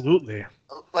 absolutely.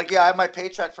 like, yeah, I have my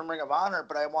paycheck from Ring of Honor,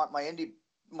 but I want my indie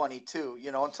money too,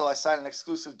 you know, until I sign an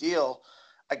exclusive deal.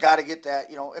 I got to get that,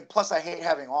 you know, and plus I hate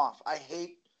having off. I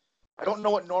don't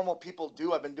know what normal people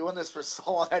do. I've been doing this for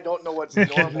so long. I don't know what's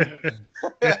normal.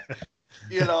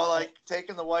 You know, like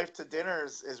taking the wife to dinner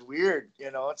is weird.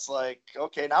 You know, it's like,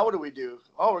 okay, now what do we do?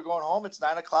 Oh, we're going home. It's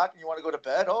 9:00 and you want to go to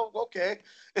bed. Oh, okay.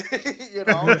 You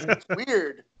know, it's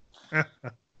weird.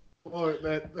 Well,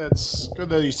 that's good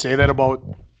that you say that about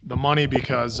the money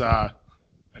because that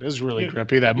is really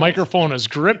grippy. That microphone is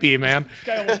grippy, man. This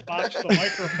guy almost botched the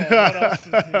microphone. What else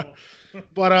is new?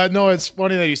 But no, it's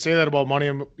funny that you say that about money,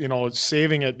 you know,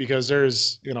 saving it because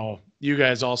there's, you know, you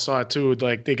guys all saw it too.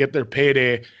 Like they get their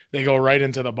payday, they go right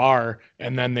into the bar,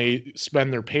 and then they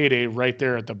spend their payday right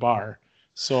there at the bar.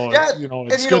 So, Yeah, you know, and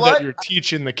it's you know good that what? you're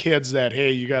teaching the kids that,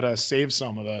 hey, you got to save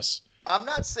some of this. I'm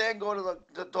not saying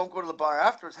don't go to the bar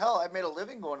afterwards. Hell, I made a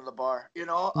living going to the bar, you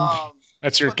know.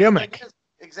 That's your But the thing gimmick. is,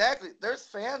 exactly, there's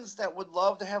fans that would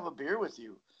love to have a beer with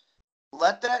you.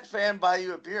 Let that fan buy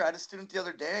you a beer. I had a student the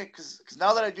other day because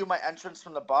now that I do my entrance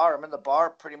from the bar, I'm in the bar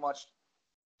pretty much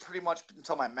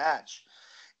until my match.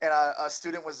 And a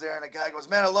student was there, and a guy goes,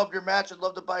 "Man, I loved your match. I'd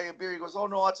love to buy you a beer." He goes, "Oh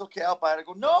no, it's okay. I'll buy it." I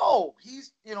go, "No,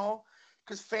 he's, you know,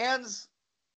 because fans,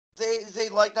 they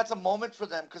like, that's a moment for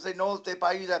them because they know if they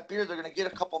buy you that beer, they're gonna get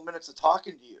a couple minutes of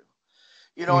talking to you.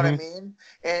 You know what I Hmm. mean?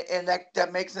 And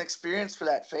that makes an experience for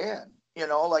that fan. You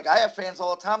know, like I have fans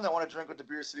all the time that want to drink with the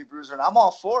Beer City Bruiser, and I'm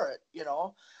all for it. You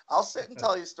know, I'll sit and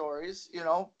tell you stories. You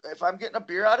know, if I'm getting a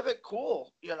beer out of it,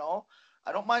 cool. You know,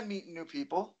 I don't mind meeting new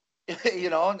people. You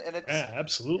know, and it's, Yeah,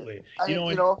 absolutely. You I, know,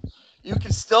 you and know, you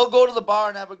can still go to the bar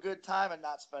and have a good time and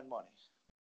not spend money.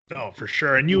 no, for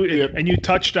sure. Yeah. And you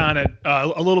touched on it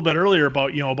a little bit earlier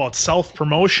about, you know, about self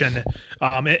promotion,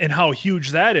 and how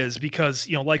huge that is because,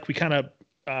 you know, like we kind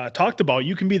of talked about,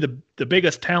 you can be the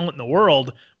biggest talent in the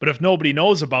world, but if nobody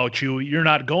knows about you, you're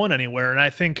not going anywhere. And I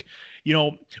think, you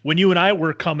know, when you and I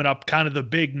were coming up, kind of the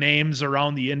big names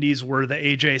around the indies were the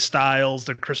AJ Styles,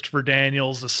 the Christopher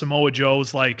Daniels, the Samoa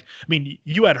Joes. Like, I mean,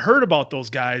 you had heard about those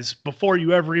guys before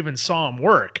you ever even saw them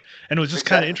work, and it was just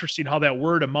kind of Exactly. interesting how that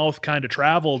word of mouth kind of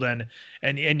traveled. And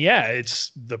yeah,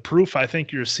 it's the proof. I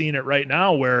think you're seeing it right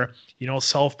now, where, you know,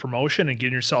 self promotion and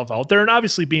getting yourself out there, and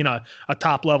obviously being a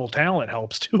top level talent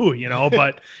helps too, you know.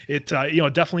 But it you know,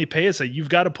 definitely pays that you've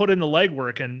got to put in the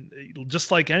legwork, and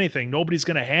just like anything, nobody's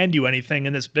going to hand you anything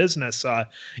in this business.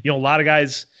 You know, a lot of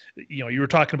guys, you know, you were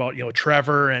talking about, you know,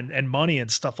 Trevor and money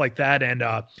and stuff like that, and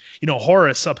you know,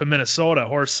 Horace up in Minnesota,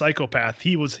 Horace Psychopath,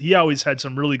 he always had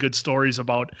some really good stories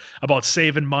about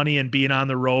saving money and being on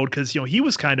the road, because, you know, he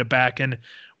was kind of back in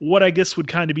what I guess would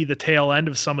kind of be the tail end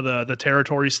of some of the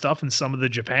territory stuff and some of the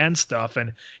Japan stuff,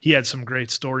 and he had some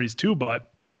great stories too. But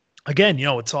again, you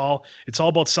know, it's all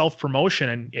about self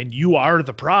promotion, and you are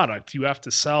the product. You have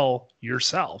to sell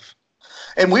yourself.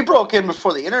 And we broke in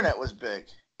before the internet was big.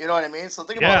 You know what I mean? So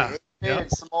think about Yeah, like AJ yeah.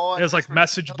 and Samoa and There's like Christopher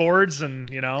message Daniels. boards, and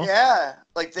you know, Yeah,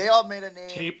 like they all made a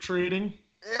name. Tape trading.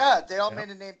 Yeah, they all yeah, made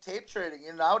a name tape trading.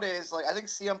 And nowadays, like I think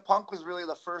CM Punk was really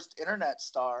the first internet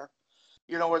star.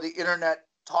 You know, where the internet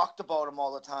talked about him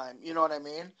all the time. You know what I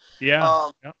mean? yeah,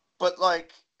 Um, yeah. but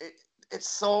like it's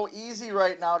so easy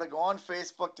right now to go on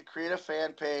Facebook to create a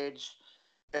fan page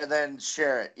and then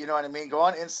share it. You know what I mean? Go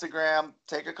on Instagram,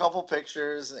 take a couple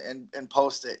pictures, and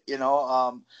post it. You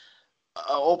know,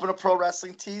 open a pro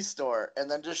wrestling tee store and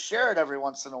then just share it every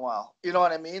once in a while. You know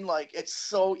what I mean? Like, it's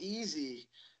so easy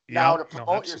now to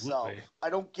promote yourself. I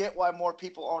don't get why more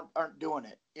people aren't doing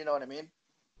it. You know what I mean?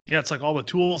 Yeah, it's like all the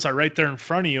tools are right there in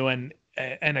front of you, and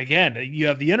again, you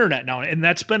have the internet now, and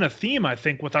that's been a theme, I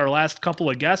think, with our last couple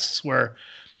of guests, where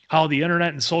how the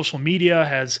internet and social media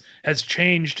has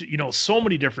changed, so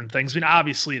many different things. I mean,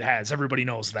 obviously it has. Everybody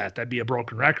knows that. That'd be a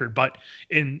broken record, but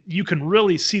you can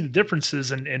really see the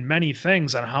differences in many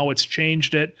things on how it's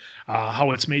changed it,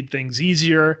 how it's made things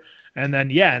easier. And then,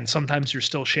 and sometimes you're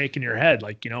still shaking your head,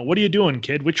 like, what are you doing,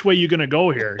 kid? Which way are you going to go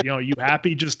here? Are you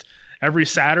happy just every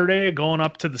Saturday going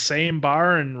up to the same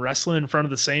bar and wrestling in front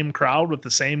of the same crowd with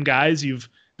the same guys you've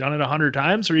done it 100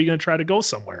 times, or are you going to try to go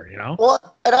somewhere, Well,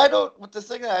 and with the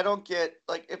thing that I don't get,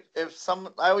 like,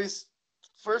 I always,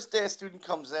 first day a student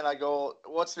comes in, I go,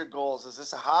 what's your goals? Is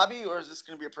this a hobby or is this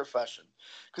going to be a profession?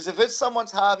 Because if it's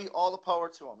someone's hobby, all the power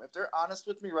to them. If they're honest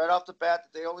with me right off the bat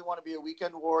that they only want to be a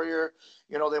weekend warrior,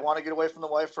 they want to get away from the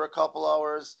wife for a couple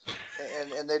hours,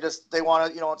 and they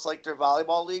want to, it's like their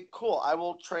volleyball league, cool. I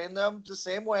will train them the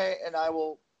same way and I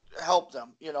will help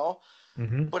them,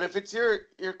 Mm-hmm. But if it's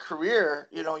your career,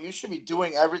 you should be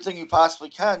doing everything you possibly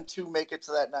can to make it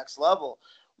to that next level.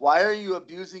 Why are you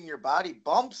abusing your body?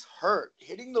 Bumps hurt.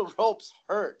 Hitting the ropes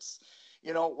hurts.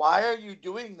 Why are you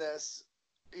doing this?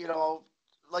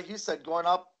 Like you said, going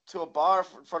up to a bar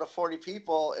in front of 40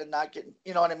 people and not getting,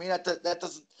 you know what I mean? That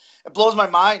doesn't, it blows my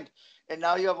mind. And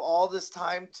now you have all this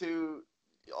time to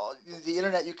the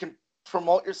internet. You can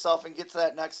promote yourself and get to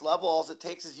that next level. All it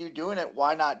takes is you doing it.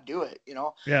 Why not do it?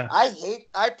 Yeah.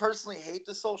 I personally hate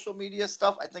the social media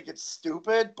stuff. I think it's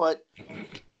stupid, but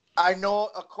I know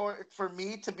for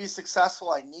me to be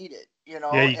successful, I need it,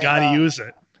 Yeah, you got to use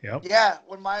it. Yep. Yeah.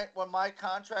 When my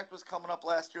contract was coming up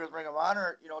last year with Ring of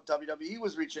Honor, WWE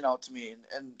was reaching out to me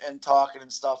and talking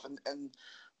and stuff. And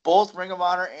both Ring of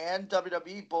Honor and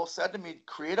WWE both said to me,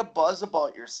 create a buzz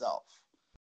about yourself.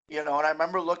 And I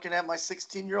remember looking at my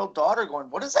 16-year-old daughter going,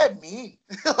 what does that mean?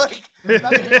 Like,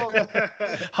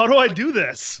 how do I do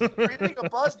this? Creating a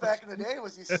buzz back in the day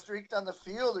was you streaked on the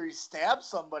field or you stabbed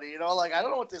somebody, like, I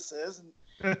don't know what this is.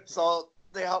 And so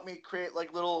they helped me create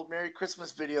like little Merry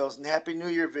Christmas videos and Happy New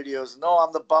Year videos. No,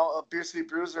 I'm the Beer City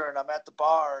Bruiser and I'm at the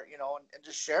bar, and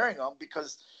just sharing them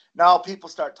because now people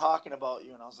start talking about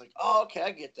you. And I was like, oh, okay,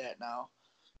 I get that now.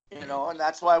 And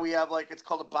that's why we have it's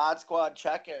called a Bod Squad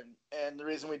check-in. And the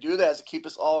reason we do that is to keep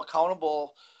us all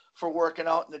accountable for working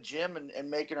out in the gym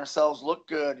and making ourselves look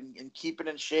good and keeping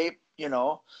in shape,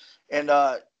 and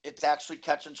it's actually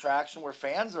catching traction where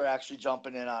fans are actually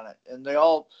jumping in on it. And they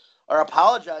all are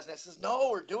apologizing. I says, no,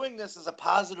 we're doing this as a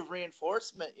positive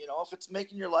reinforcement. If it's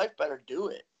making your life better, do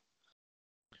it.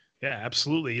 Yeah,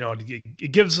 absolutely.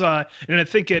 It gives, and I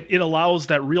think it allows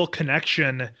that real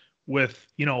connection with,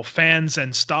 fans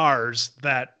and stars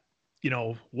that,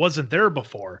 wasn't there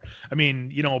before. I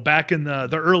mean, back in the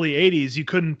early 80s, you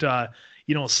couldn't,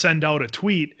 send out a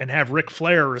tweet and have Ric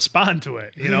Flair respond to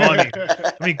it.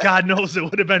 I mean, God knows it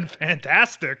would have been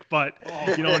fantastic, but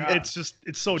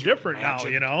it's so different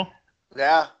now,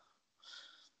 Yeah.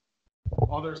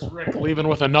 Oh, there's Rick leaving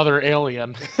with another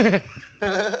alien.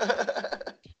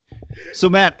 So,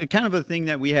 Matt, kind of a thing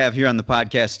that we have here on the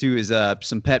podcast, too, is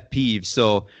some pet peeves.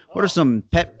 So what are some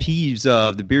pet peeves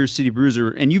of the Beer City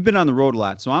Bruiser? And you've been on the road a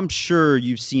lot, so I'm sure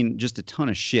you've seen just a ton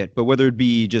of shit. But whether it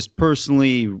be just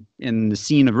personally in the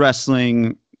scene of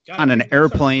wrestling, on an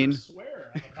airplane.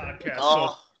 Swear on the podcast.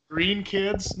 Oh. Green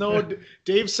kids? No,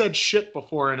 Dave said shit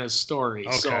before in his story.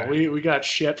 Okay. So we got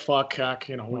shit, fuck, heck,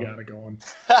 we got it going.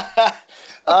 I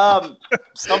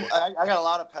got a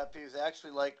lot of pet peeves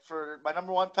actually. Like, for my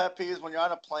number one pet peeve is when you're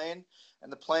on a plane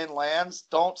and the plane lands,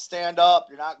 don't stand up.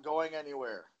 You're not going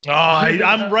anywhere. Oh,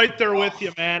 I'm right there with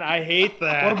you, man. I hate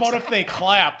that. What about if they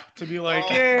clap to be like,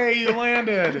 hey, you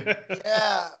landed?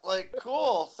 Yeah, like,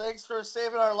 cool. Thanks for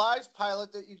saving our lives,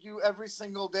 pilot, that you do every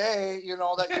single day,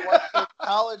 that you went to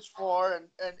college for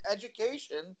and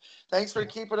education. Thanks for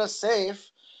keeping us safe,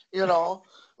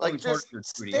 Like, just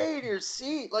stay in your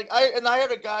seat. Like, I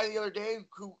had a guy the other day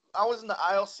who I was in the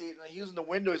aisle seat and he was in the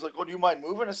window. He's like, "Oh, do you mind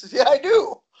moving?" I said, "Yeah, I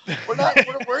do." Where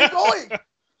are you going?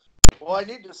 Well, I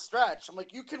need to stretch. I'm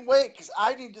like, you can wait because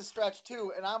I need to stretch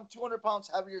too, and I'm 200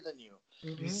 pounds heavier than you.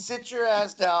 Mm-hmm. Sit your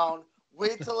ass down.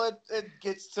 Wait till it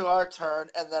gets to our turn,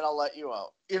 and then I'll let you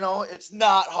out. It's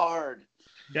not hard.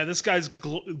 Yeah, this guy's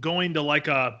going to like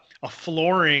a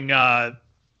flooring what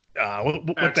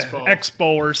the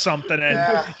expo or something,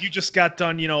 and you just got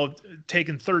done,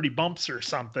 taking 30 bumps or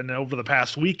something over the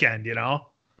past weekend,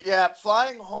 Yeah,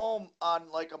 flying home on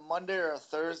like a Monday or a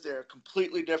Thursday are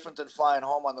completely different than flying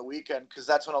home on the weekend because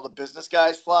that's when all the business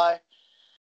guys fly.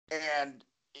 and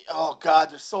oh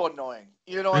God, they're so annoying.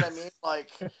 You know what I mean?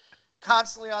 Like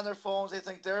constantly on their phones. They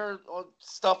think their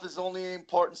stuff is only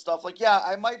important stuff. Like, yeah,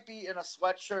 I might be in a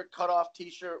sweatshirt, cut off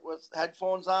t-shirt with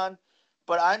headphones on,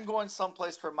 but I'm going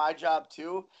someplace for my job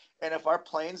too. And if our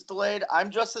plane's delayed,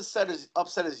 I'm just as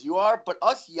upset as you are. But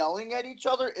us yelling at each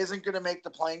other isn't going to make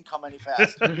the plane come any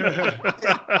faster.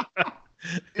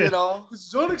 You know, this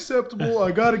is unacceptable.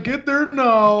 I got to get there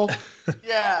now.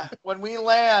 Yeah, when we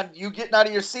land, you getting out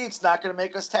of your seat's not going to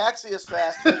make us taxi as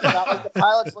fast. It's not like the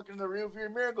pilot's looking in the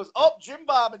rearview mirror and goes, "Oh, Jim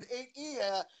Bob and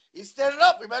 8E, he's standing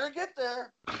up. We better get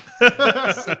there.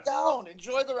 Sit down.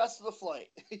 Enjoy the rest of the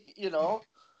flight." You know.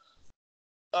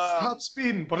 Stop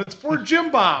speeding, but it's for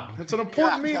Jim Bob. It's an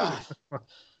important meeting.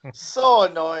 So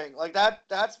annoying. Like that.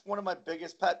 That's one of my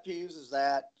biggest pet peeves. Is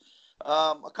that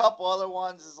a couple other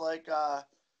ones is like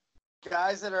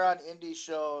guys that are on indie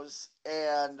shows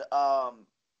and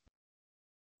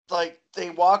like they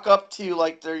walk up to you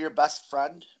like they're your best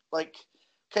friend. Like,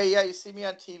 okay, yeah, you see me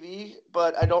on TV,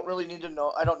 but I don't really need to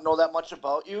know. I don't know that much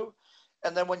about you.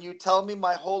 And then when you tell me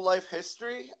my whole life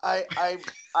history, I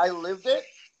lived it.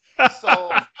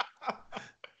 So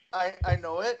I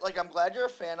know it. Like, I'm glad you're a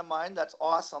fan of mine. That's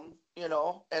awesome, you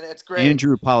know, and it's great.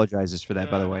 Andrew apologizes for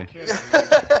that, by the way.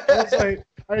 It's like,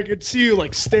 I could see you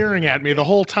like staring at me the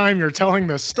whole time you're telling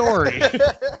this story.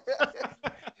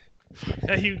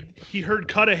 Yeah, he heard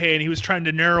Cudahy and he was trying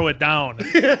to narrow it down.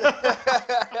 You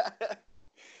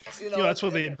know, that's why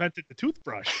they invented the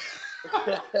toothbrush.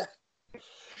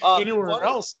 Anywhere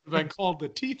else than called the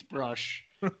teeth brush.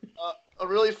 A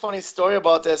really funny story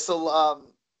about this. So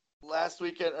last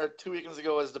weekend or 2 weekends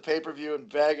ago was the pay-per-view in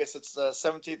Vegas. It's the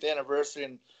 17th anniversary,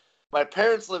 and my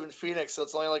parents live in Phoenix, so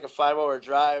it's only like a 5-hour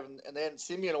drive, and they hadn't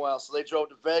seen me in a while, so they drove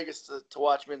to Vegas to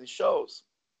watch me in the shows.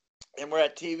 And we're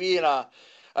at TV, and I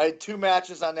had 2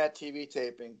 matches on that TV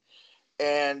taping.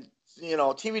 And, you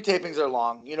know, TV tapings are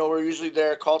long. You know, we're usually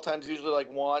there. Call time's usually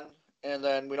like 1, and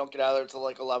then we don't get out of there until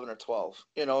like 11 or 12.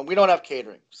 You know, and we don't have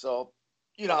catering, so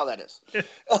you know how that is.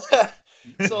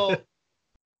 So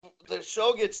the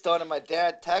show gets done, and my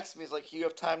dad texts me. He's like, "You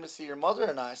have time to see your mother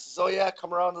and I?" I says, "Oh, yeah,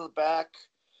 come around to the back.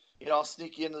 You know, I'll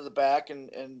sneak you into the back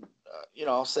and you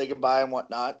know, say goodbye and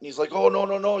whatnot." And he's like, "Oh,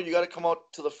 no, you got to come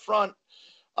out to the front.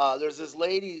 There's this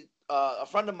lady, a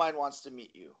friend of mine wants to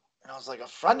meet you." And I was like, "A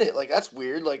friend? Like, that's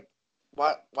weird. Like,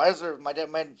 why is there my dad?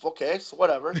 Okay, so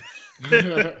whatever."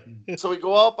 So we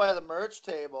go out by the merch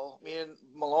table, me and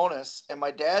Malonis, and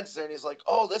my dad's there, and he's like,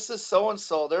 "Oh, this is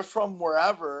so-and-so. They're from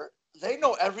wherever. They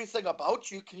know everything about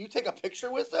you. Can you take a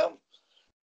picture with them?"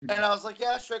 And I was like,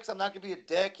 "Yeah, sure, 'cause I'm not going to be a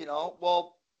dick, you know."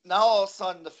 Well, now all of a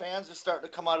sudden the fans are starting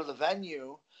to come out of the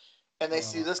venue, and they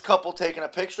see this couple taking a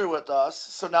picture with us.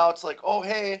 So now it's like, "Oh,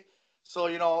 hey." So,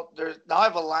 you know, now I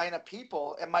have a line of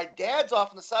people, and my dad's off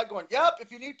on the side going, "Yep,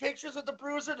 if you need pictures with the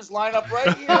Bruiser, just line up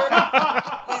right here.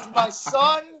 He's my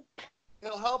son.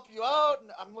 He'll help you out."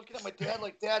 And I'm looking at my dad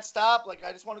like, "Dad, stop. Like,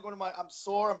 I just want to go to I'm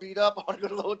sore. I'm beat up. I want to go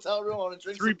to the hotel room. I want to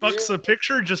drink $3 a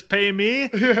picture, just pay me.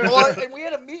 Well, and we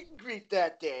had a meet and greet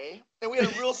that day, and we had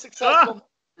a real successful meet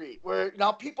and greet where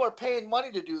now people are paying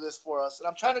money to do this for us. And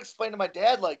I'm trying to explain to my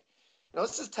dad, like, you know,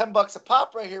 this is $10 a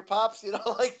pop right here, Pops. You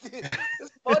know, like this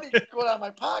money going out of my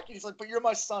pocket. He's like, "But you're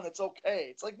my son. It's okay."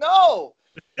 It's like, no.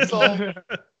 So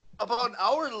about an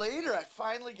hour later, I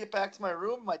finally get back to my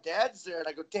room. My dad's there, and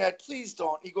I go, "Dad, please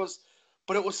don't." He goes,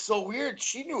 "But it was so weird.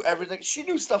 She knew everything. She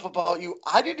knew stuff about you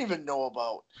I didn't even know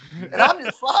about. And I'm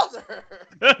your father."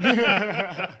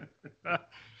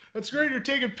 That's great. You're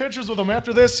taking pictures with him.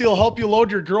 After this, he'll help you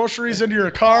load your groceries into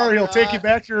your car. He'll take you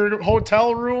back to your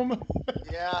hotel room.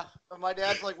 Yeah. And my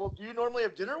dad's like, "Well, do you normally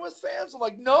have dinner with fans?" I'm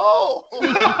like, "No."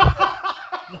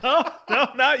 No,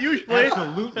 not usually.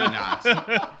 Absolutely not.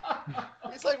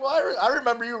 He's like, "Well, I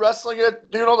remember you wrestling at,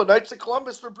 you know, the Knights of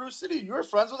Columbus for Bruce City. You were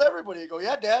friends with everybody." I go,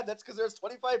 "Yeah, Dad, that's because there's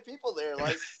 25 people there.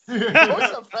 Like, of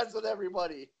course I'm friends with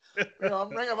everybody. You know, I'm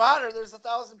Ring of Honor. There's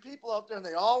 1,000 people out there, and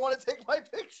they all want to take my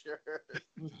picture."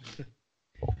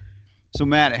 So,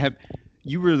 Matt,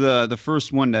 you were the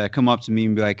first one to come up to me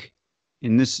and be like,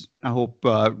 and this, I hope,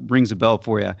 rings a bell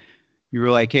for you. You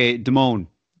were like, "Hey, Damone,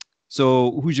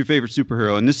 so who's your favorite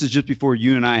superhero?" And this is just before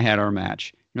you and I had our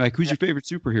match. You're like, "Who's your favorite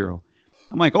superhero?"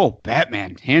 I'm like, "Oh,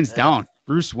 Batman, hands down.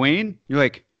 Bruce Wayne?" You're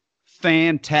like,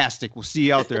 "Fantastic. We'll see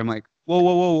you out there." I'm like,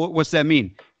 whoa, what's that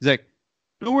mean? He's like,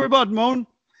 "Don't worry about it, Damone.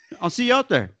 I'll see you out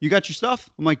there. You got your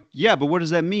stuff?" I'm like, "Yeah, but what does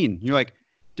that mean?" You're like,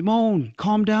 "Damone,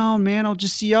 calm down, man. I'll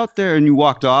just see you out there." And you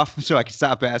walked off so I could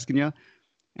stop asking you.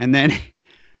 And then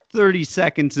 30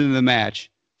 seconds into the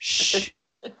match, shh,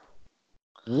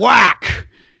 whack,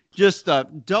 just a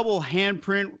double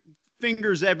handprint,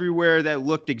 fingers everywhere that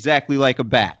looked exactly like a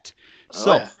bat.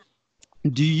 So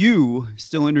Do you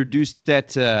still introduce that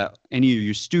to any of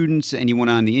your students, anyone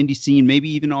on the indie scene, maybe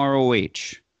even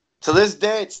ROH? To this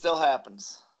day, it still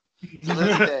happens. To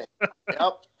this day.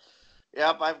 Yep.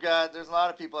 Yep. There's a lot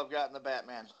of people I've gotten the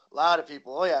Batman. A lot of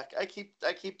people. Oh yeah. I keep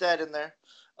that in there.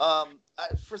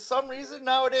 For some reason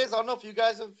nowadays, I don't know if you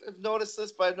guys have noticed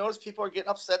this, but I've noticed people are getting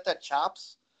upset that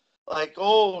chops. Like,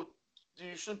 oh,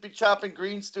 you shouldn't be chopping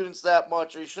green students that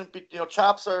much, or you shouldn't be,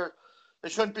 they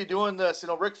shouldn't be doing this.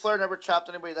 Ric Flair never chopped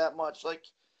anybody that much. Like,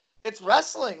 it's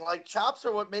wrestling. Like, chops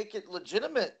are what make it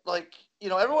legitimate. Like,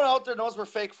 everyone out there knows we're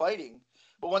fake fighting.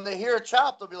 But when they hear a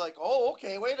chop, they'll be like, oh,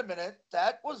 okay, wait a minute.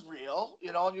 That was real.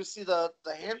 And you see the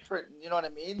handprint, you know what I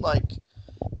mean? Like,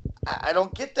 I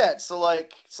don't get that. So,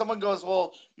 like, someone goes,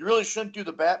 well, you really shouldn't do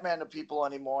the Batman to people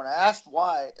anymore. And I asked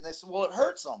why. And they said, well, it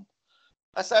hurts them.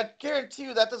 I said, I guarantee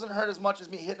you that doesn't hurt as much as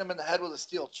me hitting him in the head with a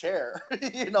steel chair.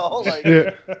 Like.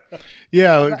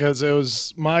 Yeah, because it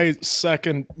was my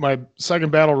second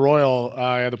battle royal.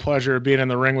 I had the pleasure of being in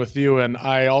the ring with you, and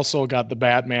I also got the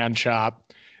Batman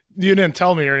chop. You didn't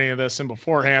tell me any of this in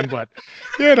beforehand, but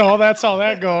that's how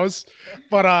that goes.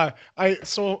 But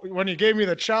so when you gave me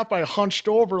the chop, I hunched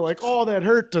over like, oh, that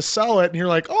hurt, to sell it, and you're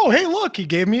like, oh, hey, look, he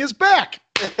gave me his back,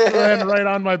 and right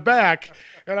on my back.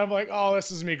 And I'm like, oh, this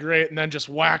is me great. And then just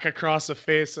whack across the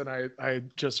face. And I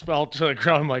just fell to the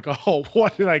ground. I'm like, oh,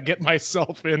 what did I get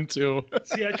myself into?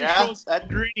 See, that just shows how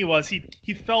green he was.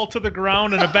 He fell to the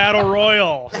ground in a battle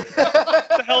royal. What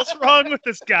the hell's wrong with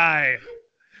this guy?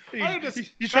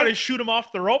 You try to shoot him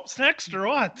off the ropes next or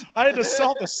what? I had to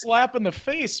sell the slap in the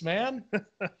face, man. In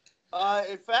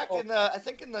fact, I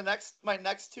think in my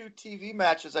next 2 TV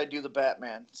matches, I do the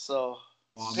Batman. So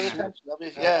pay attention.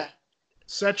 Yeah.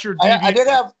 Set your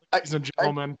DVD, ladies and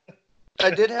gentlemen.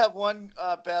 I did have one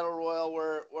battle royal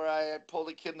where I pulled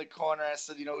a kid in the corner. I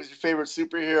said, who's your favorite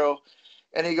superhero?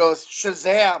 And he goes,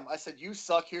 Shazam. I said, you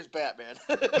suck. Here's Batman.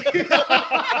 You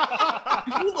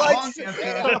like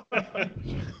Shazam?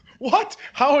 What?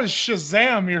 How is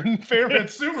Shazam your favorite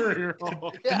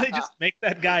superhero? Did they just make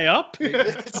that guy up?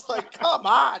 It's like, come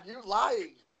on, you're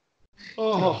lying.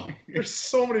 Oh, there's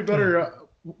so many better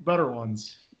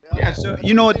ones. Yeah, so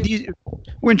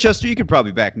Winchester, you could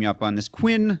probably back me up on this.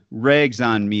 Quinn rags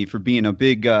on me for being a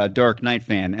big Dark Knight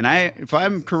fan, and if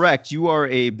I'm correct, you are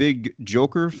a big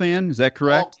Joker fan. Is that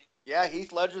correct? Oh, yeah,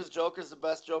 Heath Ledger's Joker's the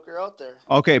best Joker out there.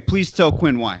 Okay, please tell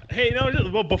Quinn why. Hey,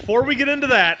 well, before we get into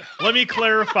that, let me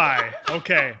clarify.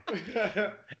 Okay,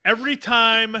 every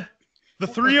time the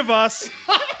three of us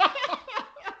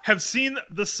have seen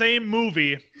the same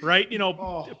movie, right?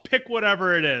 Pick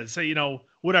whatever it is.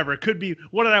 Whatever. It could be,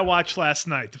 what did I watch last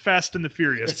night? The Fast and the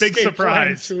Furious. Big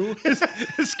surprise.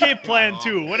 Escape Plan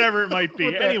 2. Whatever it might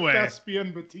be. Anyway.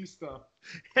 Thespian Batista.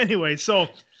 Anyway, so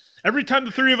every time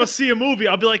the three of us see a movie,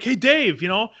 I'll be like, hey, Dave,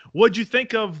 what'd you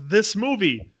think of this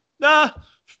movie?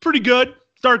 Pretty good.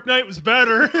 Dark Knight was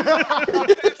better.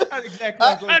 That's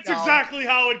exactly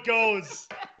how it goes.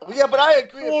 Yeah, but I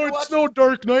agree. Oh, it's no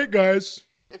Dark Knight, guys.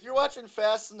 If you're watching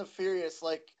Fast and the Furious,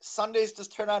 like, Sundays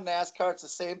just turn on NASCAR. It's the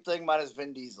same thing minus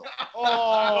Vin Diesel.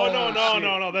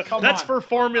 No. That's for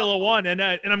Formula One. And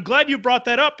I'm glad you brought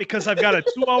that up because I've got a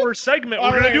 2-hour segment.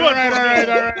 We're going to do it. All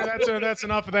right. That's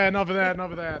enough of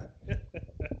that.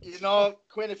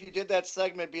 Quinn, if you did that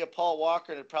segment, be a Paul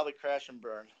Walker, and it'd probably crash and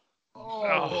burn.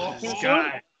 Oh, this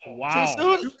guy. Wow.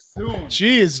 Too soon?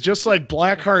 Jeez, just like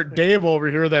Blackheart Dave over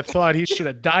here that thought he should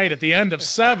have died at the end of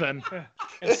 7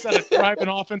 instead of driving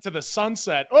off into the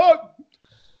sunset. Oh,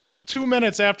 2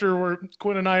 minutes after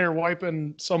Quinn and I are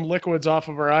wiping some liquids off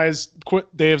of our eyes,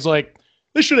 Dave's like,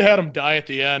 they should have had him die at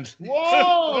the end.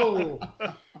 Whoa!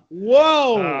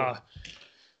 Whoa!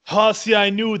 See, I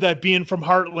knew that being from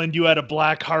Heartland, you had a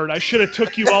black heart. I should have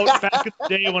took you out back in the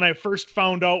day when I first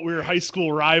found out we were high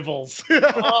school rivals.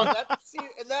 Now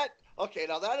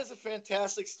that is a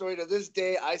fantastic story. To this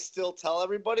day, I still tell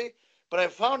everybody. But I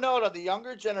found out on the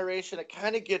younger generation, it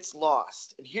kind of gets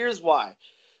lost. And here's why.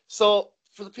 So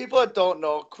for the people that don't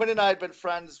know, Quinn and I had been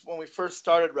friends when we first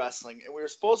started wrestling. And we were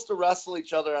supposed to wrestle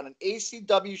each other on an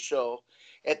ACW show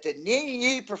at the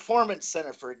Nini Performance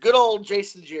Center for good old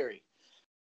Jason Jerry.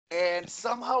 And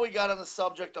somehow we got on the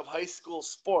subject of high school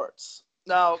sports.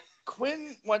 Now,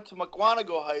 Quinn went to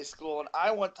McWanago High School, and I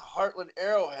went to Heartland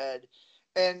Arrowhead.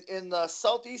 And in the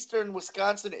southeastern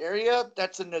Wisconsin area,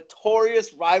 that's a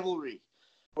notorious rivalry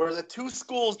where the two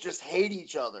schools just hate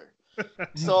each other.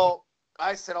 So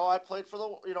I said, I played for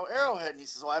the Arrowhead. And he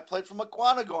says, I played for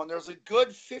McWanago. And there was a good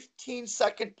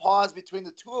 15-second pause between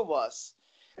the two of us.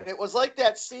 And it was like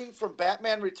that scene from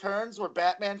Batman Returns where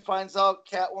Batman finds out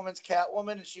Catwoman's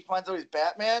Catwoman and she finds out he's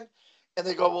Batman. And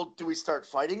they go, well, do we start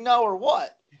fighting now or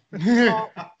what? So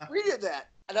we did that.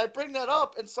 And I bring that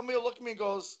up, and somebody will look at me and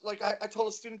goes, like, I told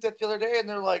a student that the other day, and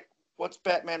they're like, what's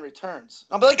Batman Returns?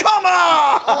 I'm like, come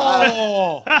on!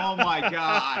 Oh, Oh my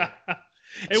God.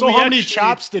 And so we how many actually-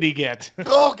 chops did he get?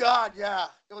 Oh, God, yeah.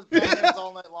 It was Batman's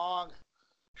all night long.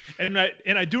 And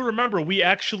I do remember we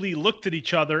actually looked at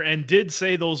each other and did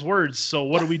say those words. So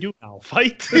what do we do now?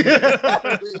 Fight?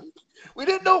 We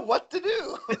didn't know what to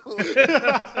do.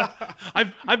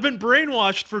 I've been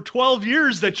brainwashed for 12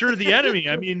 years that you're the enemy.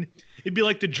 I mean, it'd be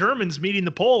like the Germans meeting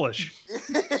the Polish.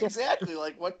 Exactly.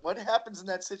 Like, what happens in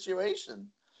that situation?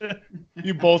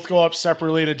 You both go up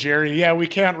separately to Jerry. Yeah, we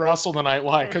can't wrestle tonight.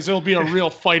 Why? Because it'll be a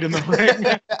real fight in the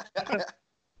ring.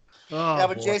 Oh, Yeah,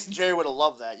 but boy. Jason Jerry would have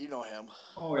loved that. You know him.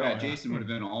 Oh yeah, Jason would have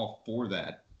been all for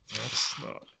that. That's,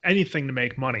 anything to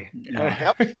make money.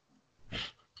 Yeah. Yep.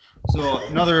 So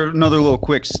another little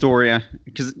quick story,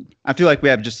 because I feel like we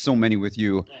have just so many with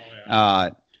you.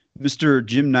 Mr.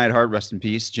 Jim Neidhart, rest in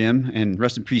peace, Jim, and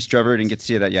rest in peace, Trevor. I didn't get to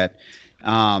see that yet.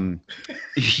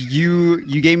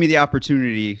 You gave me the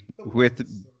opportunity with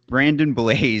Brandon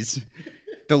Blaze,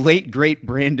 the late great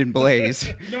Brandon Blaze,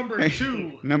 Number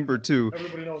 2. number 2.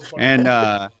 Everybody knows.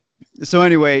 And so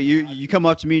anyway, you come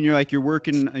up to me and you're like, you're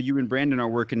working. You and Brandon are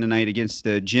working tonight against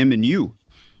Jim and you.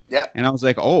 Yeah. And I was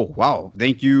like, oh, wow,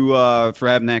 thank you for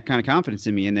having that kind of confidence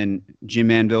in me. And then Jim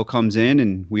Manville comes in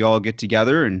and we all get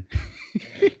together. And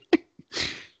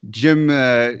Jim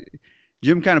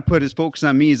kind of put his focus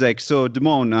on me. He's like, so,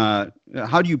 Damone,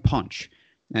 how do you punch?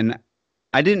 And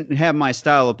I didn't have my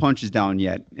style of punches down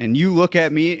yet. And you look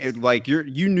at me like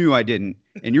you knew I didn't.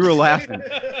 And you were laughing.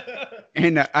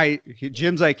 And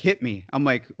Jim's like, hit me. I'm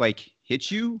like,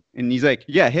 hit you? And he's like,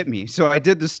 yeah, hit me. So I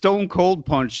did the stone cold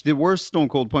punch, the worst stone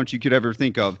cold punch you could ever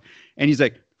think of. And he's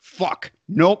like, fuck,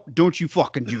 nope, don't you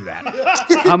fucking do that.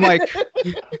 I'm like,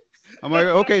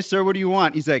 okay, sir, what do you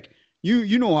want? He's like,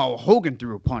 you know how Hogan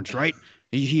threw a punch, right?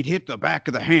 He'd hit the back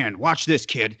of the hand. Watch this,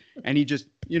 kid. And he just,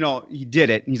 he did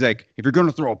it. And he's like, if you're going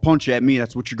to throw a punch at me,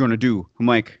 that's what you're going to do. I'm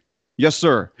like, yes,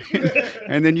 sir.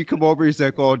 And then you come over. He's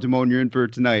like, oh, Damone, you're in for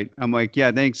tonight. I'm like,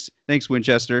 yeah, thanks,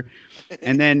 Winchester.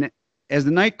 And then as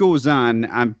the night goes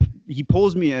on, Jim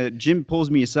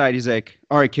pulls me aside. He's like,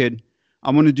 all right, kid,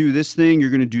 I'm going to do this thing. You're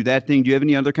going to do that thing. Do you have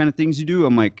any other kind of things you do?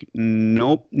 I'm like,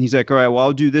 nope. And he's like, all right, well,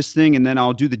 I'll do this thing. And then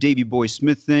I'll do the Davey Boy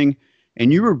Smith thing.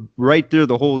 And you were right there,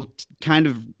 the whole kind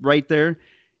of right there.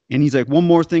 And he's like, one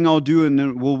more thing I'll do. And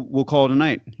then we'll call it a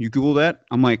night. You cool with that?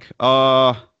 I'm like,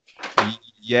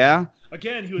 yeah.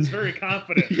 Again, he was very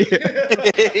confident.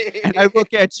 And I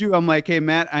look at you. I'm like, hey,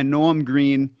 Matt, I know I'm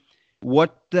green.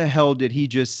 What the hell did he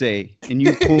just say? And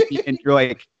you pull me and you're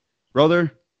like,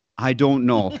 brother, I don't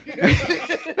know.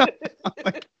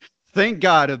 Like, thank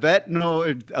God a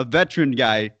veteran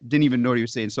guy didn't even know what he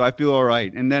was saying. So I feel all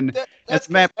right. And then That's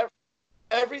Matt.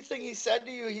 Everything he said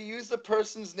to you, he used the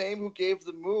person's name who gave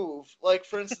the move. Like,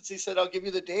 for instance, he said, I'll give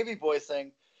you the Davey Boy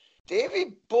thing.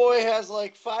 Davey Boy has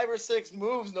like 5 or 6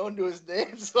 moves known to his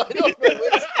name, so I don't know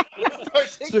which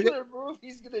particular move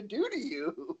he's going to do to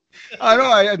you. I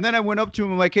know. And then I went up to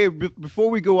him. I'm like, hey, before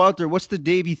we go out there, what's the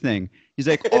Davey thing? He's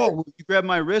like, oh, well, you grab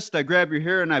my wrist, I grab your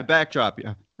hair, and I backdrop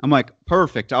you. I'm like,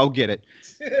 perfect. I'll get it.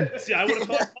 See, I would have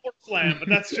thought power slam, but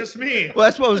that's just me. Well,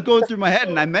 that's what was going through my head.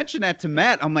 And I mentioned that to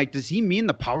Matt. I'm like, does he mean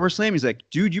the power slam? He's like,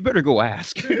 dude, you better go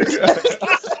ask. Like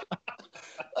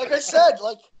I said,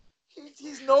 like,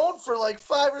 he's known for like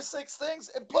 5 or 6 things,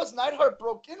 and plus Neidhart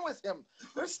broke in with him.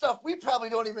 There's stuff we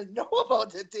probably don't even know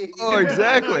about that day. Oh,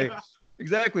 exactly.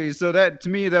 Exactly. So that, to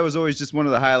me, that was always just one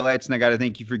of the highlights, and I got to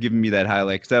thank you for giving me that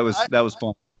highlight, because that was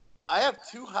fun. I have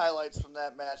 2 highlights from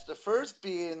that match. The first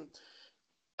being,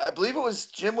 I believe it was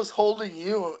Jim was holding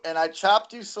you, and I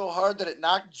chopped you so hard that it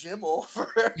knocked Jim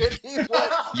over. And he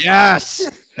went,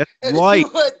 yes, that's and right.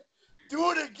 He went,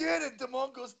 do it again, and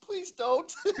Damone goes, please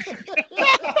don't.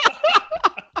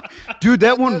 Dude,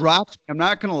 that one rocked. I'm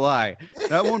not gonna lie,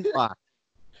 that one rocked.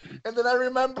 And then I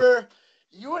remember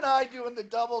you and I doing the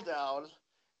double down,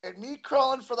 and me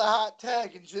crawling for the hot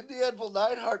tag, and Jim the Anvil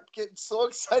Neidhart getting so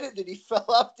excited that he fell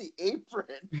off the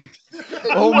apron.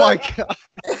 Oh my God.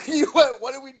 And he went,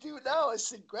 what do we do now? I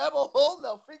said, grab a hold and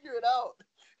I'll figure it out.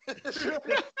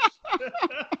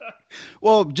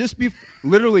 Well,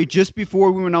 literally just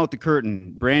before we went out the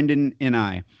curtain, Brandon,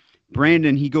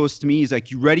 he goes to me. He's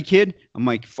like, you ready, kid? I'm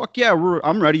like, fuck yeah,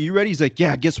 I'm ready. You ready? He's like,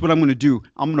 yeah, guess what I'm going to do?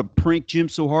 I'm going to prank Jim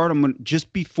so hard.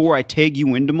 Just before I tag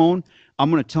you in, Damone, I'm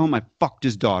going to tell him I fucked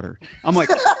his daughter. I'm like,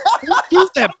 don't do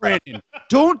that, Brandon.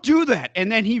 Don't do that.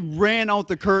 And then he ran out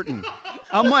the curtain.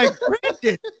 I'm like,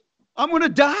 Brandon, I'm going to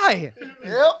die.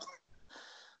 Yep.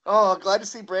 Oh, glad to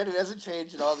see Brandon hasn't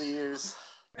changed in all the years.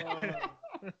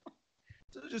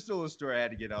 just a little story I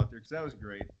had to get out there because that was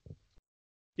great.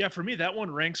 Yeah, for me, that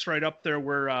one ranks right up there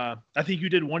where I think you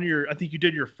did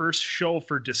your first show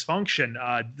for Dysfunction.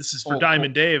 This is for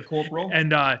Diamond Dave. Corporal? And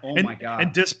my God.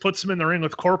 And Dis puts him in the ring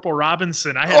with Corporal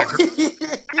Robinson. I had a great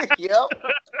Yep.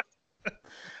 I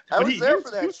But was there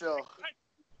for that show.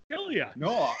 hell yeah.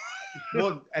 No,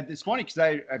 well, it's funny because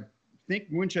I think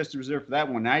Winchester was there for that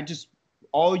one.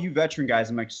 All you veteran guys,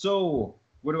 I'm like, so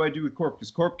what do I do with Corp?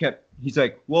 Because Corp he's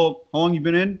like, well, how long you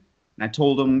been in? And I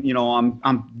told him,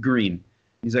 I'm green.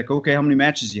 He's like, okay, how many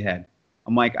matches you had?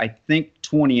 I'm like, I think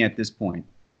 20 at this point.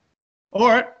 All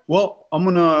right, well,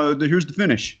 here's the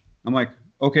finish. I'm like,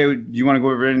 okay, do you want to go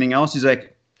over anything else? He's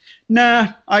like,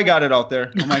 nah, I got it out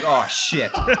there. I'm like, oh, shit.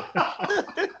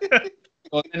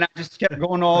 Well, then I just kept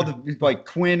going to all the, like,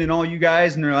 Quinn and all you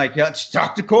guys, and they're like, yeah, just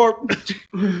talk to Corp.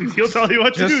 He'll tell you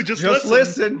what to do. Just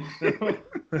listen.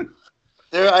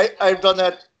 I've done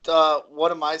that.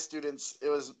 One of my students,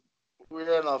 we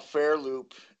were in a fair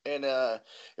loop, and it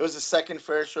was the second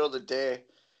fair show of the day.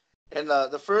 And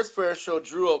the first fair show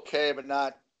drew okay, but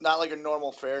not like a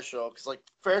normal fair show, because like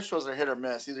fair shows are hit or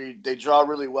miss. Either they draw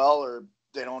really well or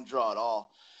they don't draw at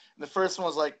all. And the first one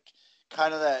was like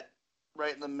kind of that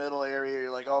right in the middle area.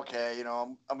 You're like, okay,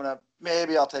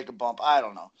 maybe I'll take a bump. I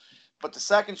don't know. But the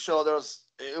second show,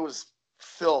 it was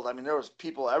filled. I mean, there was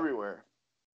people everywhere.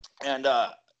 And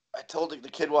I told the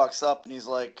kid walks up and he's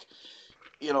like,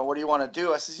 what do you want to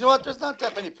do? I says, you know what? There's not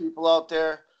that many people out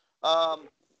there.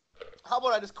 How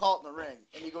about I just call it in the ring?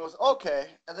 And he goes, okay.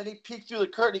 And then he peeked through the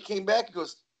curtain. He came back and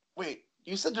goes, wait,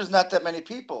 you said there's not that many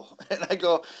people. And I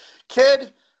go,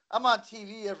 kid, I'm on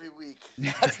TV every week.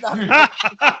 That's not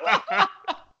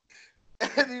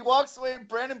And he walks away.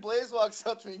 Brandon Blaze walks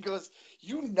up to me and goes,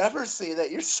 you never say that.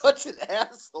 You're such an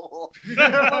asshole.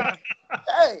 I'm like,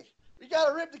 hey, we got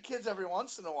to rip the kids every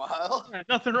once in a while.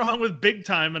 Nothing wrong with big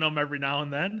timing them every now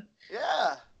and then.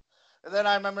 Yeah. And then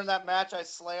I remember in that match, I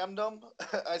slammed him.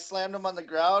 I slammed him on the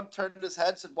ground, turned his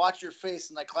head, said, watch your face,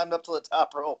 and I climbed up to the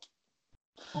top rope.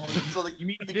 So the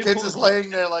kid's just laying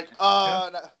there like,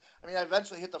 oh. Yeah. I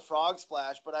eventually hit the frog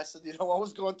splash, but I said, what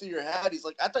was going through your head? He's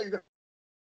like, I thought you were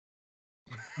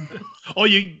going to. Oh,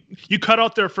 you cut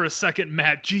out there for a second,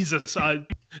 Matt. Jesus.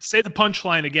 Say the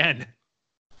punchline again.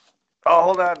 Oh,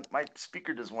 hold on. My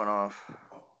speaker just went off.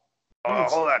 Oh,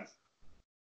 hold on.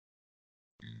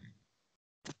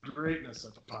 Greatness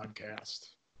of the podcast.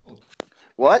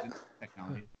 What?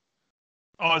 Oh,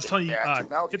 I was telling you,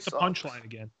 hit the sucks. punchline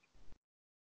again.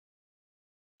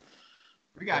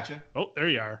 We got you. Oh, there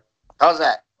you are. How's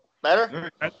that? Better?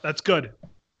 That's good.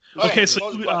 Okay,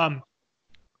 so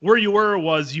where you were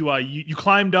was you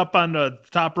climbed up on the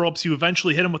top ropes. You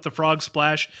eventually hit him with the frog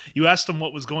splash. You asked him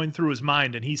what was going through his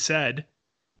mind, and he said...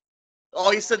 Oh,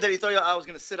 he said that he thought I was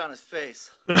going to sit on his face.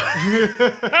 So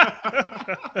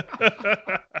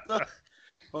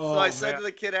I said to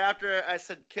the kid after, I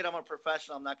said, kid, I'm a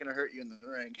professional. I'm not going to hurt you in the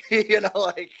ring.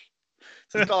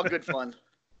 It's all good fun.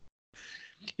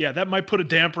 Yeah, that might put a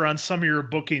damper on some of your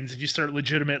bookings if you start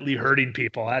legitimately hurting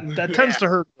people. That tends to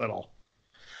hurt a little.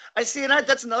 I see, and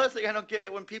that's another thing I don't get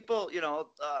when people,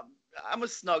 I'm a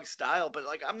snug style, but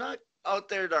like I'm not out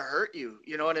there to hurt you.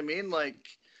 You know what I mean? Like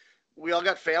we all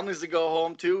got families to go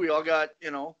home to. We all got,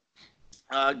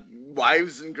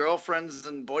 wives and girlfriends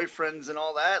and boyfriends and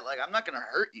all that. Like I'm not gonna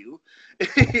hurt you.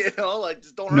 Just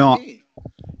don't hurt me.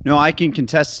 No, I can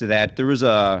contest to that. There was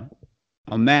a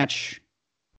match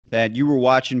that you were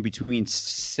watching between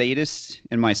Sadist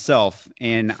and myself,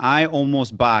 and I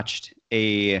almost botched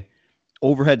a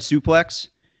overhead suplex,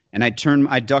 and I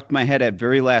ducked my head at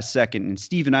very last second, and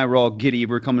Steve and I were all giddy.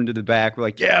 We're coming to the back. We're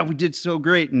like, yeah, we did so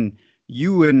great. And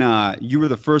you were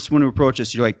the first one to approach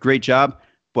us. You're like, great job,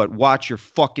 but watch your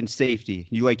fucking safety.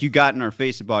 You got in our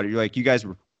face about it. You're like, you guys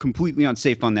were completely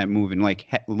unsafe on that move and like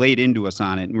laid into us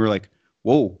on it. And we're like,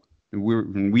 whoa.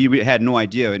 We had no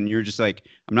idea, and you're just like,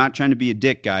 I'm not trying to be a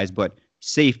dick, guys, but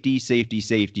safety.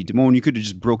 Damone, you could have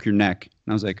just broke your neck.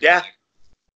 And I was like, yeah,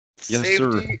 yes, safety,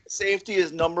 sir. Safety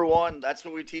is number one. That's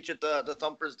what we teach at the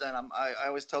Thumpers Den. I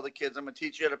always tell the kids, I'm gonna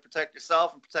teach you how to protect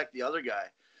yourself and protect the other guy.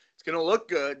 It's gonna look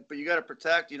good, but you got to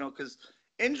protect, because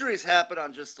injuries happen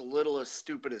on just the littlest,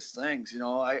 stupidest things.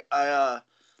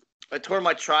 I tore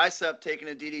my tricep taking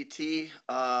a DDT.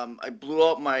 I blew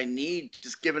out my knee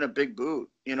just giving a big boot.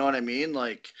 You know what I mean?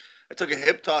 Like I took a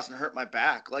hip toss and hurt my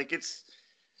back. Like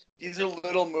these are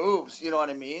little moves. You know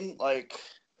what I mean? Like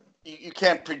you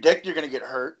can't predict you're going to get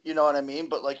hurt. You know what I mean?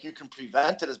 But like you can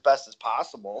prevent it as best as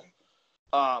possible.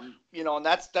 And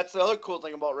that's the other cool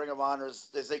thing about Ring of Honor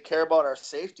is they care about our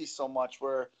safety so much.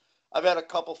 Where I've had a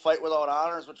couple fight without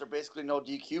honors, which are basically no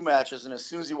DQ matches, and as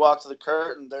soon as you walk to the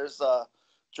curtain, there's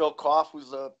Joe Koff,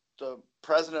 who's the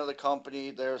president of the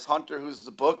company. There's Hunter, who's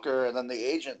the booker, and then the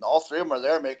agent. And all three of them are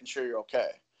there making sure you're okay.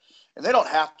 And they don't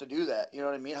have to do that. You know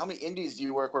what I mean? How many indies do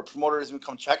you work where promoters even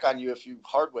come check on you if you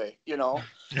hard way, you know?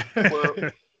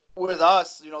 With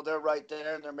us, you know, they're right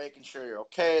there and they're making sure you're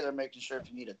okay. They're making sure if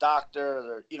you need a doctor,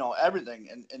 they're, you know, everything.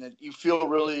 And you feel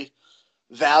really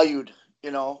valued,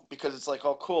 you know, because it's like,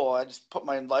 oh, cool. I just put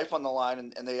my life on the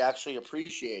line and they actually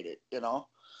appreciate it, you know?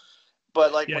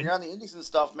 But like when you're on the indies and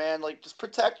stuff, man, like just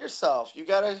protect yourself. You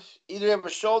got to either have a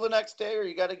show the next day or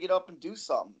you got to get up and do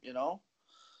something, you know?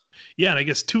 Yeah, and I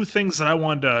guess two things that I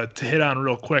wanted to hit on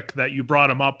real quick that you brought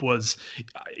them up was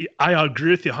I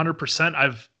agree with you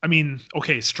 100%. I mean,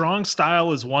 okay, strong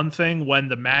style is one thing when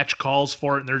the match calls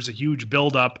for it and there's a huge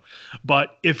buildup,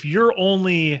 but if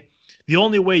the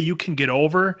only way you can get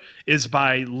over is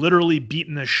by literally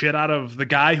beating the shit out of the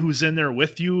guy who's in there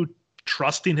with you,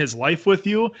 trusting his life with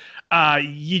you,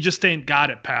 you just ain't got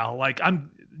it, pal. Like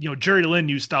Jerry Lynn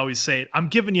used to always say, I'm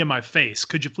giving you my face.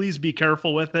 Could you please be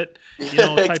careful with it? You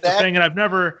know, type Exactly. of thing.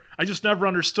 And I just never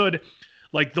understood,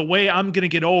 like, the way I'm going to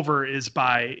get over is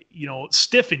by, you know,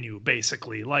 stiffing you,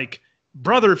 basically. Like,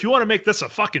 brother, if you want to make this a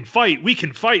fucking fight, we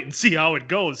can fight and see how it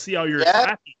goes. See how your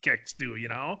slappy kicks do, you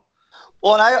know?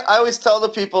 Well, and I always tell the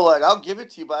people, like, I'll give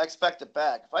it to you, but I expect it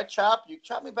back. If I chop you,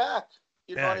 chop me back.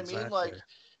 You know what I mean? Like,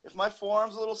 if my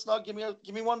forearm's a little snug, give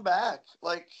me one back.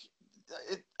 Like,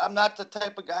 I'm not the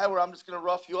type of guy where I'm just going to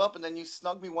rough you up and then you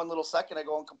snug me one little second, I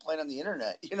go and complain on the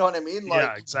internet. You know what I mean? Like,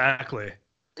 yeah, exactly.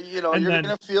 You know, and you're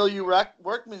going to feel you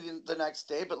work me the next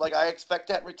day, but like I expect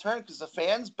that in return because the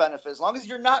fans benefit. As long as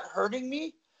you're not hurting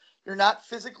me, you're not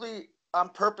physically on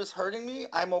purpose hurting me,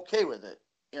 I'm okay with it,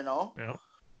 you know? Yeah.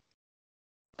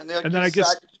 And then I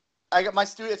guess I got my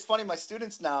students. It's funny, my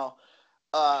students now,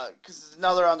 because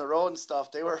now they're on the road and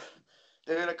stuff. They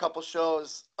did a couple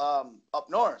shows up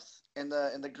north in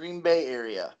the Green Bay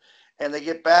area, and they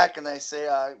get back and they say,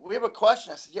 "We have a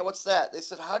question." I said, "Yeah, what's that?" They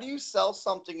said, "How do you sell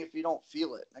something if you don't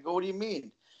feel it?" I go, "What do you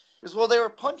mean?" Because well, they were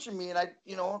punching me, and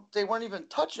they weren't even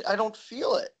touching. I don't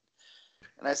feel it.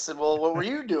 And I said, "Well, what were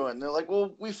you doing?" They're like,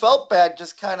 "Well, we felt bad,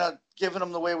 just kind of giving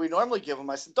them the way we normally give them."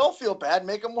 I said, "Don't feel bad.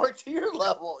 Make them work to your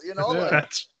level. You know,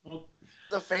 like,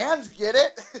 the fans get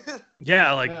it."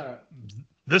 Yeah, like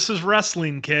this is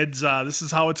wrestling, kids. This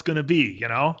is how it's going to be, you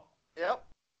know? Yep,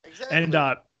 exactly.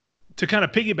 And to kind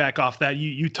of piggyback off that,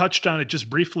 you touched on it just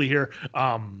briefly here.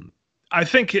 I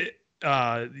think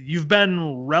you've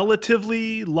been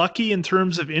relatively lucky in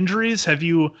terms of injuries. Have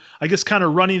you, I guess, kind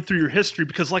of running through your history?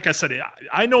 Because like I said,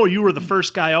 I know you were the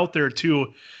first guy out there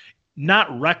to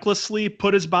not recklessly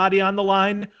put his body on the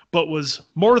line, but was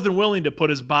more than willing to put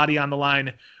his body on the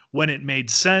line when it made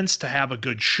sense, to have a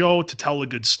good show, to tell a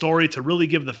good story, to really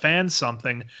give the fans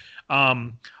something.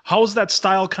 How's that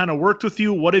style kind of worked with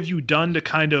you? What have you done to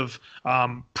kind of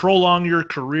prolong your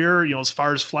career, you know, as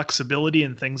far as flexibility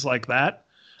and things like that?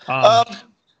 Well,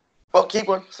 keep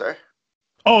going. Sorry.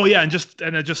 Oh yeah, and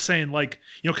just saying, like,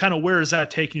 you know, kind of where is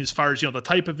that taking you as far as, you know, the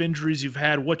type of injuries you've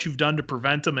had, what you've done to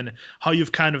prevent them, and how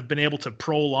you've kind of been able to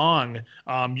prolong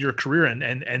your career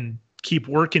and keep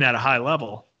working at a high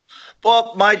level.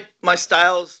 Well, my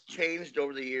style's changed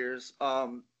over the years.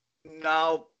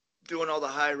 Now doing all the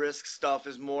high risk stuff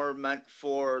is more meant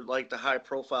for like the high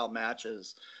profile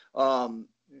matches.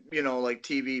 You know, like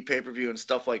TV, pay-per-view and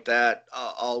stuff like that.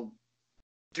 I'll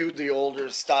do the older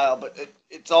style, but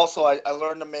it's also I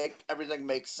learned to make everything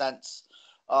make sense.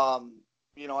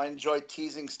 You know, I enjoy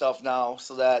teasing stuff now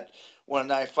so that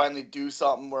when I finally do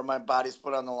something where my body's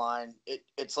put on the line,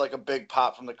 it's like a big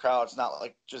pop from the crowd. It's not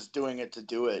like just doing it to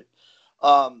do it.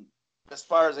 As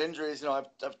far as injuries, you know,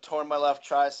 I've torn my left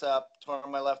tricep,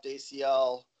 torn my left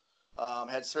ACL,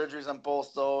 had surgeries on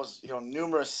both those, you know,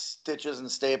 numerous stitches and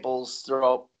staples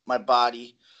throughout my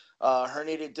body,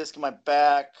 herniated disc in my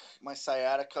back, my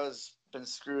sciatica's been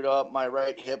screwed up, my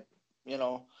right hip, you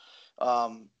know,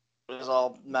 is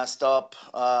all messed up.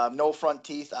 No front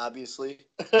teeth, obviously.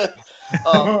 What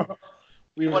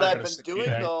I've been doing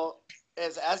though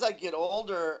is as I get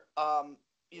older,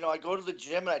 you know, I go to the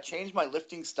gym and I change my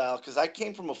lifting style because I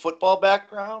came from a football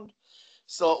background.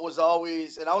 So it was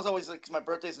always, and I was always like, 'cause my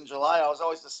birthday's in July, I was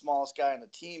always the smallest guy on the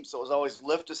team. So it was always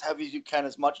lift as heavy as you can,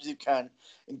 as much as you can,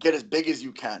 and get as big as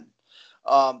you can.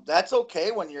 That's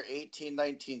okay when you're 18,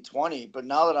 19, 20. But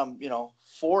now that I'm, you know,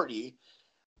 40,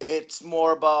 it's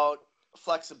more about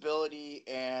flexibility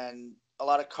and a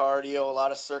lot of cardio, a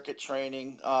lot of circuit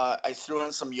training. I threw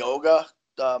in some yoga.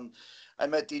 I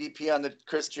met DDP on the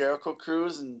Chris Jericho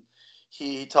cruise, and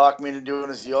he talked me into doing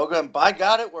his yoga, and by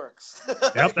God, it works.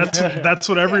 Yep, that's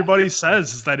what everybody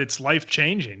says, is that it's life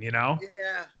changing, you know?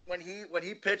 Yeah. when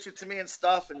he pitched it to me and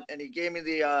stuff, and he gave me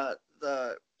the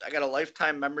I got a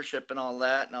lifetime membership and all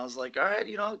that, and I was like, all right,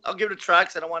 I'll give it a try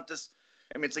because I don't want this.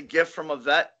 I mean, it's a gift from a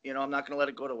vet. I'm not going to let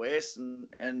it go to waste.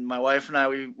 And my wife and I,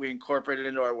 we incorporated it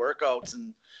into our workouts,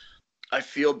 and I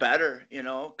feel better,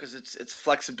 because it's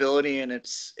flexibility and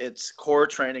it's core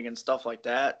training and stuff like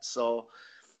that. So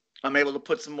I'm able to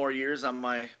put some more years on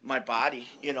my body,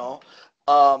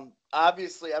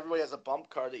 Obviously everybody has a bump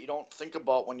card that you don't think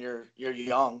about when you're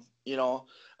young.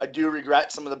 I do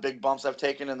regret some of the big bumps I've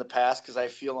taken in the past because I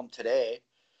feel them today.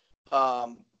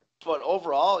 But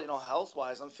overall, health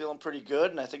wise, I'm feeling pretty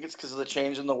good. And I think it's because of the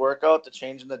change in the workout, the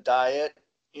change in the diet,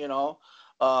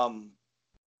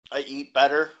 I eat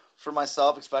better for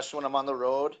myself, especially when I'm on the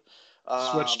road.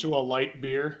 Switch to a light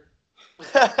beer.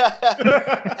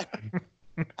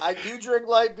 I do drink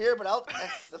light beer, but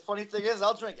the funny thing is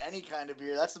I'll drink any kind of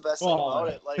beer. That's the best thing about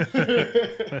it. Like,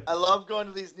 I love going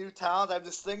to these new towns. I have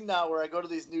this thing now where I go to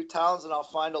these new towns and I'll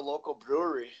find a local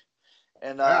brewery.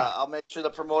 And I'll make sure the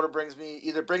promoter brings me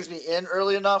in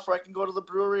early enough where I can go to the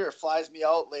brewery or flies me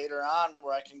out later on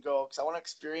where I can go because I want to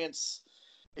experience.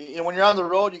 When you're on the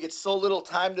road, you get so little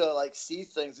time to like see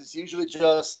things. It's usually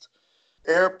just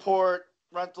airport,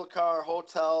 rental car,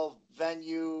 hotel,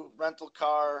 venue, rental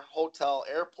car, hotel,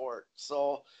 airport.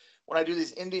 So when I do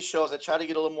these indie shows, I try to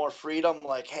get a little more freedom.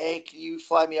 Like, hey, can you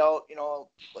fly me out?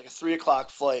 Like a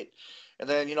 3:00 flight. And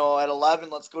then, at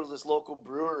 11, let's go to this local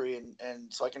brewery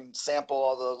and so I can sample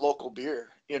all the local beer,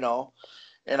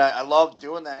 And I love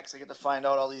doing that because I get to find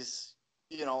out all these,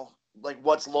 like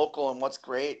what's local and what's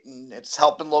great. And it's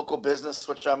helping local business,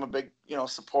 which I'm a big,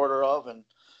 supporter of, and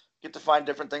get to find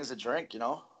different things to drink,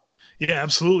 Yeah,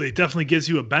 absolutely. It definitely gives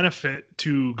you a benefit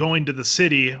to going to the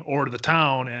city or the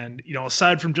town. And,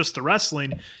 aside from just the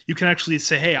wrestling, you can actually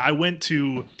say, hey, I went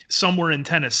to somewhere in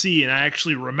Tennessee and I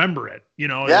actually remember it. It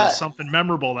was something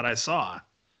memorable that I saw.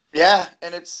 Yeah.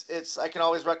 And it's, I can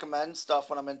always recommend stuff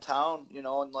when I'm in town,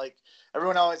 and like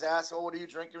everyone always asks, oh, what are you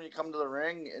drinking when you come to the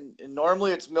ring? And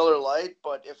normally it's Miller Lite,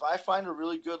 but if I find a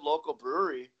really good local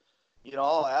brewery,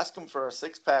 I'll ask them for a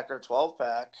 6-pack or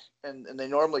 12-pack, and they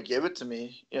normally give it to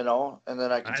me, and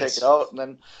then I can take it out. And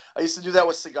then I used to do that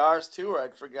with cigars too, where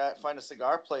I'd find a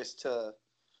cigar place to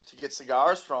get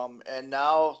cigars from. And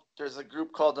now there's a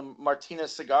group called the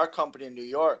Martinez Cigar Company in New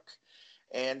York.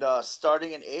 And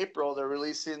starting in April, they're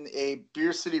releasing a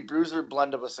Beer City Bruiser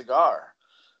blend of a cigar.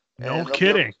 No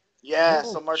kidding.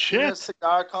 So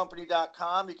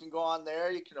MartinezCigarCompany.com. You can go on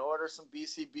there. You can order some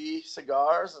BCB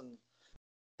cigars, and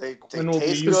they we'll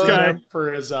taste be using good. them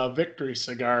for his victory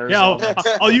cigars. Yeah,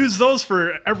 I'll use those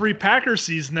for every Packer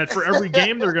season. That for every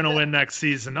game they're going to win next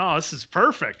season. Oh, this is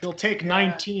perfect. He'll take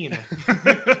 19.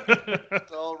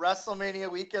 So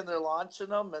WrestleMania weekend, they're launching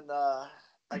them, and I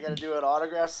got to do an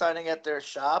autograph signing at their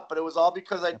shop. But it was all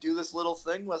because I do this little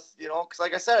thing with, because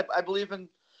like I said, I believe in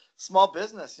small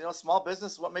business. Small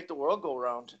business is what make the world go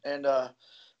round. And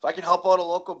if I can help out a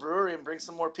local brewery and bring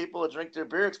some more people to drink their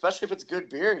beer, especially if it's good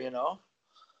beer,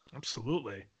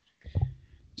 Absolutely.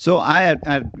 So I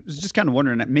was just kind of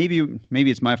wondering, maybe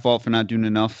it's my fault for not doing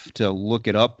enough to look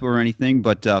it up or anything,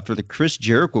 but for the Chris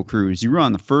Jericho cruise, you were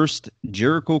on the first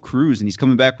Jericho cruise, and he's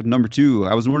coming back with number 2.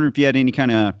 I was wondering if you had any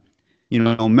kind of,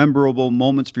 memorable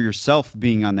moments for yourself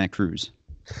being on that cruise.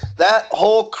 That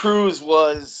whole cruise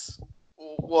was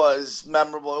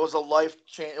memorable. It was a life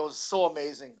change. It was so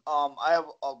amazing.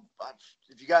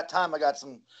 If you got time, I got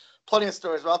plenty of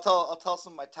stories, but I'll tell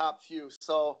some of my top few.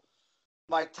 So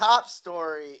my top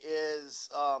story is,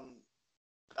 I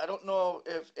don't know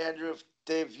if Andrew, if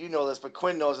Dave, you know this, but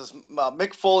Quinn knows this.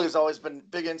 Mick Foley has always been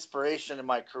big inspiration in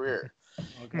my career.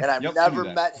 Okay. And I've never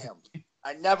met him.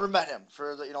 I never met him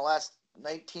for the last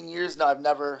 19 years now. I've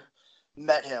never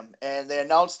met him, and they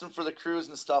announced him for the cruise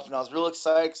and stuff, and I was real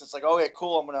excited because it's like, okay,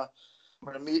 cool, I'm gonna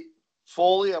meet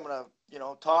Foley, I'm gonna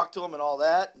talk to him and all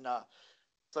that. And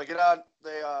so I get on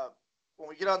when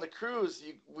we get on the cruise,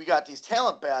 we got these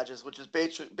talent badges, which is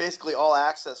basically all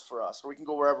access for us, where we can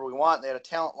go wherever we want. They had a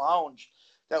talent lounge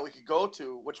that we could go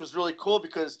to, which was really cool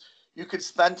because you could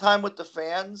spend time with the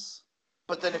fans,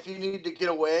 but then if you needed to get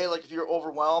away, like if you're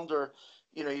overwhelmed or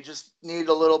you just need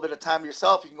a little bit of time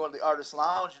yourself, you can go to the artist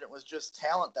lounge, and it was just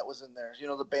talent that was in there,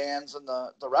 the bands and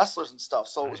the wrestlers and stuff.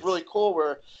 So It was really cool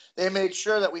where they made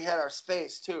sure that we had our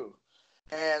space too.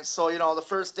 And so, the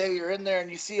first day you're in there and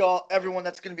you see everyone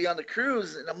that's going to be on the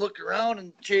cruise, and I'm looking around,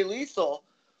 and Jay Lethal,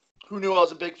 who knew I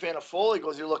was a big fan of Foley,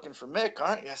 goes, "You're looking for Mick,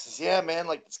 aren't you?" I says, "Yeah, man.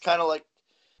 Like, it's kind of like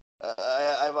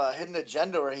I have a hidden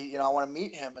agenda where I want to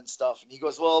meet him and stuff." And he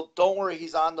goes, "Well, don't worry.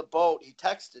 He's on the boat." He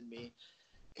texted me.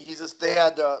 They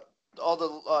had all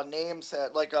the names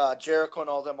had like Jericho and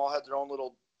all them all had their own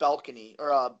little balcony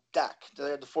or a deck. They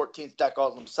had the 14th deck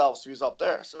all themselves, so he was up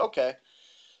there. So okay.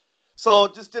 So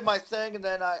just did my thing, and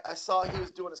then I saw he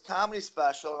was doing his comedy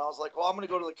special, and I was like, well, I'm going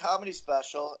to go to the comedy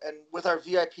special, and with our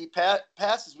VIP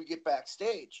passes, we get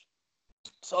backstage.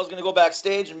 So I was going to go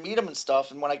backstage and meet him and stuff,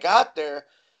 and when I got there,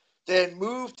 they had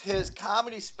moved his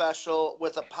comedy special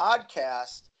with a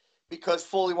podcast because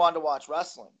Foley wanted to watch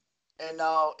wrestling. And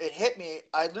now it hit me.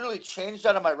 I literally changed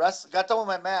out of my got done with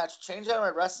my match, changed out of my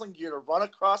wrestling gear to run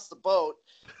across the boat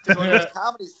to go to his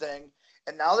comedy thing.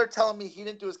 And now they're telling me he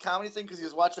didn't do his comedy thing because he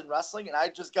was watching wrestling, and I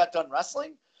just got done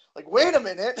wrestling. Like, wait a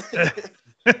minute.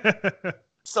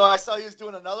 So I saw he was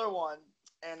doing another one,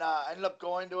 and I ended up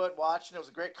going to it, watching. It was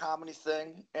a great comedy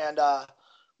thing, and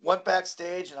went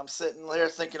backstage, and I'm sitting there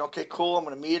thinking, okay, cool, I'm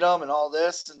going to meet him and all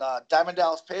this. And Diamond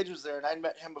Dallas Page was there, and I'd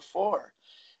met him before.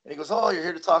 And he goes, oh, you're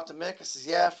here to talk to Mick? I says,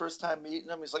 yeah, first time meeting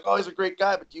him. He's like, oh, he's a great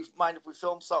guy, but do you mind if we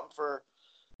film something for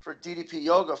DDP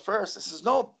Yoga first? I says,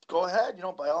 no, go ahead,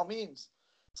 by all means.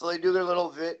 So they do their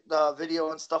little video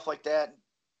and stuff like that. And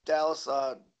Dallas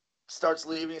starts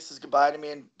leaving. He says goodbye to me,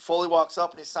 and Foley walks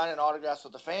up, and he's signing autographs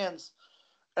with the fans.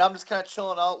 And I'm just kind of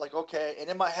chilling out, like, okay. And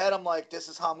in my head, I'm like, this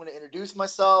is how I'm going to introduce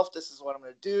myself. This is what I'm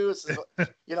going to do. This is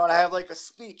and I have like a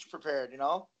speech prepared,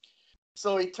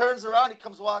 So he turns around, he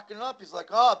comes walking up. He's like,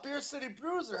 oh, Beer City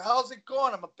Bruiser, how's it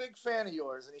going? I'm a big fan of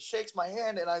yours. And he shakes my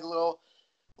hand, and I little,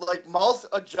 like, mouth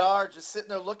ajar, just sitting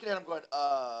there looking at him going,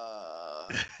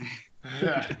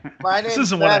 My name's This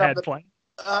isn't Matt. what I had planned.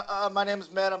 My name is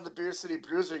Matt. I'm the Beer City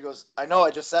Bruiser. He goes, I know,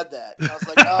 I just said that. And I was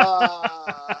like,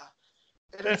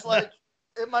 And it's like,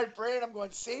 in my brain, I'm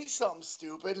going, say something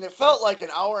stupid. And it felt like an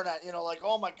hour and like,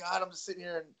 oh my God, I'm just sitting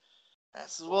here. And I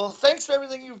said, well, thanks for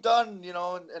everything you've done, and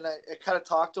I kind of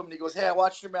talked to him, and he goes, hey, I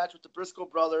watched your match with the Briscoe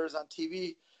brothers on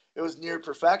TV. It was near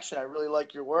perfection. I really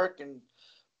like your work and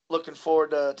looking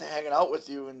forward to hanging out with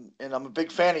you. And I'm a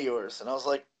big fan of yours. And I was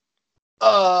like,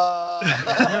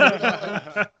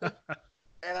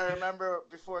 And I remember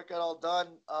before it got all done,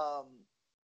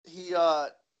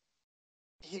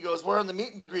 he goes, we're on the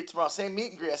meet and greet tomorrow. Same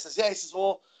meet and greet. I says, yeah. He says,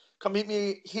 well, come meet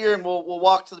me here and we'll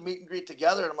walk to the meet and greet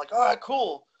together. And I'm like, all right,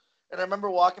 cool. And I remember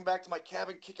walking back to my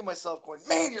cabin, kicking myself, going,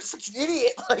 man, you're such an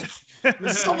idiot. Like,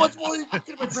 there's so much more. You could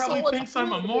have been probably so much thinks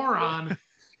I'm a cooler moron.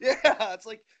 Yeah, it's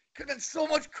like, could have been so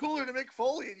much cooler to Mick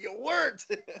Foley, and you weren't.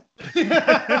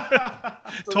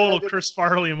 Total Chris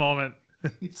Farley moment.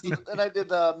 So then I did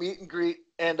the meet and greet,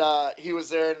 and he was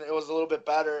there, and it was a little bit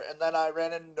better. And then I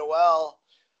ran into Noelle,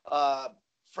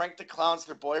 Frank the Clown's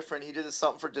her boyfriend. He did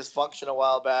something for Dysfunction a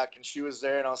while back, and she was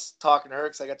there, and I was talking to her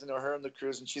because I got to know her on the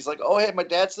cruise, and she's like, oh, hey, my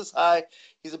dad says hi.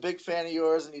 He's a big fan of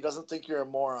yours, and he doesn't think you're a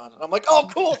moron. And I'm like, oh,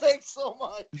 cool, thanks so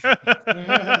much.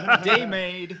 Day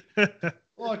made.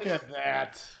 Look at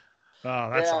that. Oh,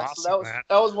 that's awesome, so man.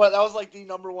 that was like the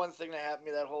number one thing that happened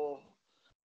to me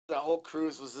that whole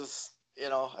cruise was this.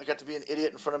 I got to be an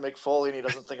idiot in front of Mick Foley, and he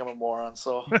doesn't think I'm a moron,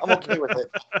 so I'm okay with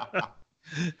it.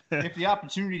 If the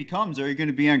opportunity comes, are you going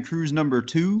to be on cruise number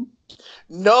 2?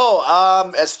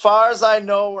 No, as far as I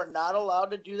know, we're not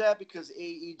allowed to do that because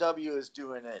AEW is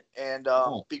doing it, and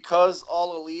because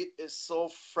All Elite is so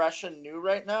fresh and new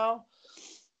right now,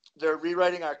 they're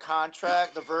rewriting our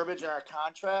contract, the verbiage in our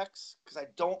contracts, because I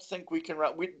don't think we can.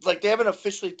 They haven't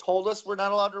officially told us we're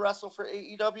not allowed to wrestle for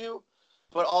AEW.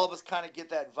 But all of us kind of get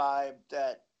that vibe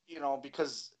that,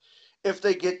 because if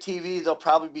they get TV, they'll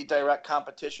probably be direct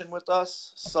competition with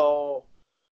us. So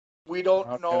we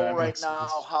don't know right now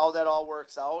how that all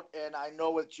works out. And I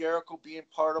know with Jericho being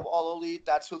part of All Elite,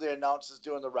 that's who they announced is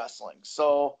doing the wrestling.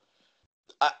 So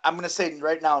I'm going to say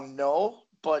right now, no.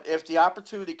 But if the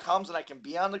opportunity comes and I can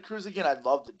be on the cruise again, I'd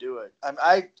love to do it.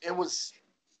 It was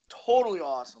totally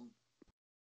awesome.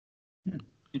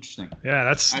 Interesting.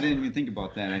 Yeah, I didn't even think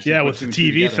about that. With the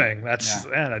TV thing.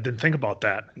 I didn't think about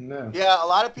that. No. Yeah, a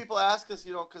lot of people ask us,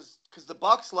 because the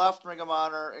Bucks left Ring of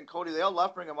Honor and Cody, they all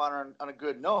left Ring of Honor on a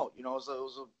good note. It was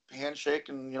a handshake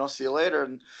and see you later.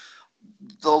 And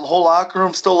the whole locker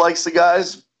room still likes the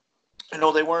guys.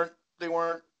 They weren't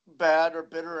bad or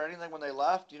bitter or anything when they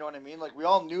left. You know what I mean? Like, we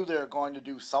all knew they were going to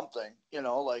do something. It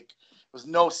was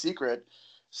no secret.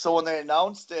 So when they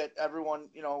announced it, everyone,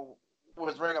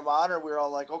 with Ring of Honor, we were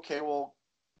all like, okay, well,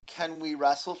 can we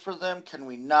wrestle for them? Can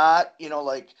we not?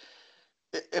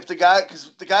 If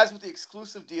because the guys with the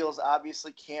exclusive deals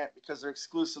obviously can't because they're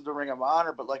exclusive to Ring of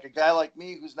Honor, but like a guy like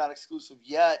me who's not exclusive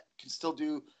yet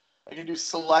I can do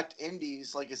select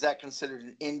indies. Like, is that considered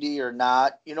an indie or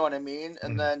not? You know what I mean?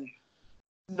 And then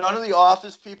none of the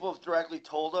office people have directly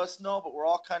told us no, but we're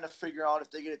all kind of figuring out if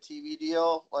they get a TV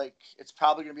deal, like it's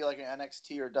probably going to be like an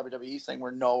NXT or WWE thing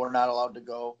where no, we're not allowed to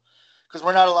go. because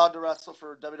we're not allowed to wrestle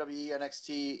for WWE,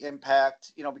 NXT,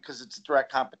 Impact, because it's direct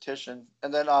competition.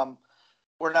 And then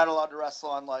we're not allowed to wrestle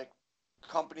on like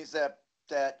companies that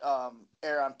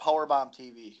air on Powerbomb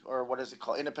TV, or what is it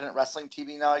called, Independent Wrestling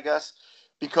TV now, I guess,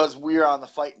 because we're on the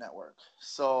Fight Network.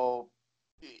 So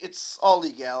it's all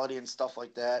legality and stuff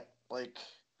like that. Like,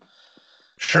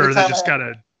 sure, they just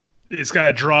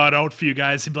gotta draw it out for you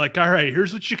guys and be like, all right,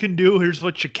 here's what you can do, here's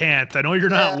what you can't. I know you're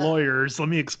not lawyers. Let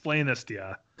me explain this to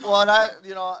you. Well, and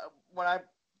when I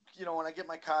get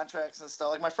my contracts and stuff,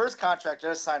 like my first contract, I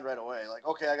just signed right away. Like,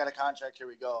 okay, I got a contract, here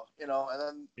we go.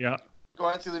 And then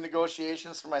going through the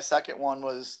negotiations for my second one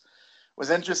was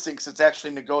interesting, because it's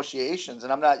actually negotiations,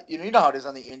 and I'm not, you know how it is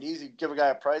on the indies. You give a guy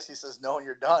a price, he says no, and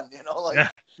you're done.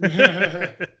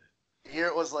 Here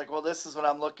it was like, well, this is what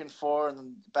I'm looking for, and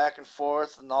then back and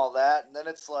forth and all that, and then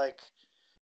it's like,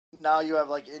 now you have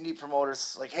like indie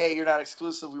promoters like, hey, you're not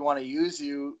exclusive, we want to use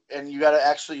you, and you got to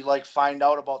actually like find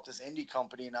out about this indie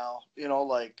company now, you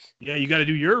got to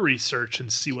do your research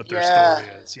and see what their story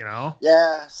is.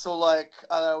 So like,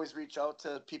 I always reach out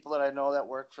to people that I know that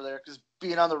work for there, because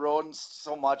being on the road and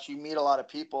so much, you meet a lot of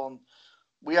people, and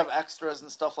we have extras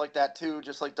and stuff like that too,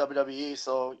 just like WWE.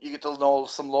 So you get to know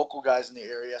some local guys in the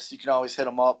area, so you can always hit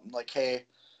them up and like, hey,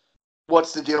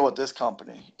 what's the deal with this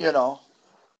company?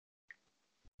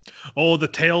 Oh, the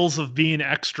tales of being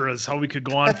extras. How we could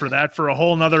go on for that for a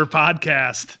whole nother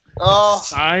podcast. Oh,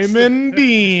 Simon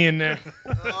Bean.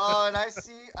 Oh, and I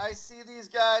see these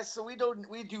guys. So we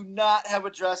do not have a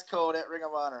dress code at Ring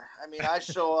of Honor. I mean, I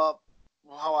show up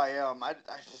how I am.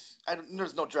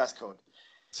 There's no dress code.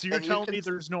 So you're telling me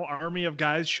there's no army of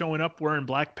guys showing up wearing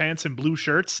black pants and blue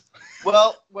shirts?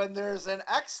 Well, when there's an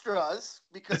extras,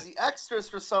 because the extras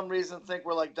for some reason think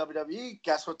we're like WWE,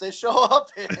 guess what they show up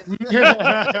in?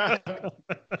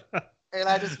 And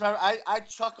I just remember, I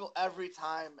chuckle every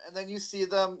time. And then you see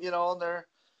them, and they're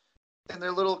in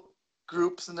their little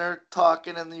groups, and they're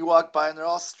talking, and you walk by, and they're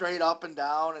all straight up and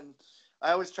down. And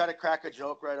I always try to crack a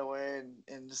joke right away,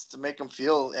 and just to make them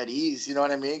feel at ease. You know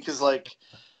what I mean? Because like,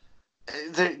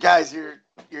 guys, you're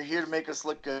here to make us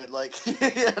look good, like,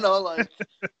 like,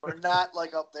 we're not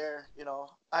like up there,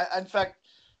 in fact,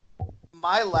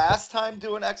 my last time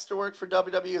doing extra work for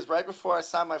WWE is right before I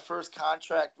signed my first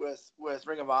contract with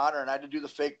Ring of Honor, and I had to do the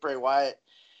fake Bray Wyatt.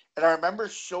 And I remember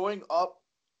showing up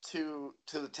to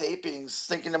the tapings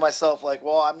thinking to myself, like,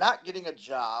 well, I'm not getting a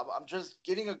job, I'm just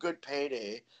getting a good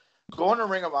payday, going to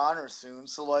Ring of Honor soon,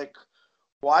 so like,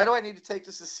 why do I need to take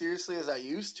this as seriously as I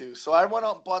used to? So I went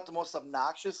out and bought the most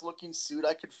obnoxious looking suit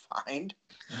I could find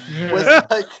with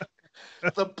like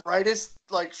the brightest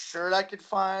like shirt I could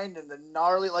find, and the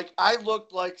gnarly, like, I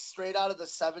looked like straight out of the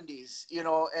 70s,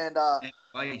 and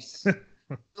Nice.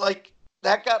 like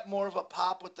that got more of a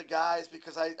pop with the guys,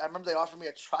 because I remember they offered me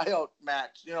a tryout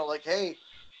match, like, hey,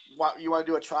 you want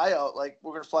to do a tryout? Like,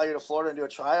 we're going to fly you to Florida and do a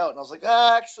tryout. And I was like,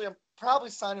 actually, I'm probably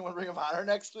signing with Ring of Honor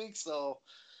next week, so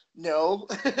no.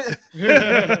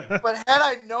 But had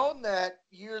I known that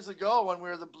years ago when we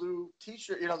were the blue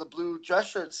t-shirt, the blue dress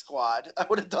shirt squad, I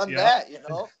would have done that,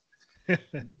 Oh,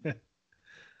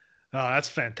 that's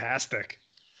fantastic.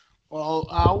 Well,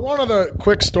 one of the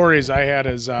quick stories I had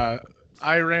is I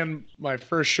ran my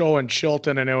first show in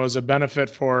Chilton, and it was a benefit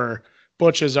for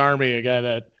Butch's Army, a guy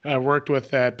that I worked with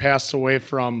that passed away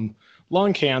from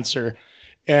lung cancer.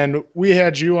 And we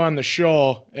had you on the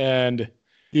show, and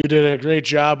you did a great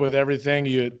job with everything.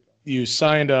 You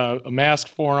signed a mask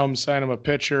for him, signed him a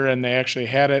picture, and they actually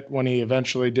had it when he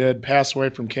eventually did pass away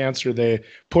from cancer. They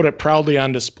put it proudly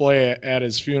on display at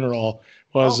his funeral,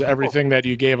 was everything that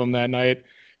you gave him that night.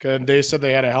 Cause they said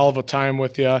they had a hell of a time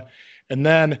with you. And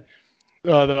then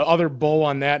the other bow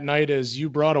on that night is you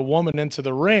brought a woman into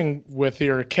the ring with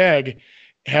your keg,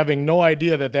 having no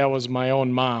idea that was my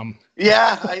own mom.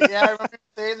 Yeah, I remember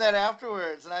saying that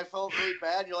afterwards, and I felt really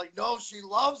bad. You're like, no, she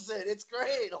loves it. It's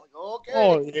great. I'm like,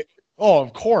 okay. Oh,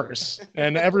 of course.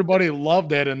 And everybody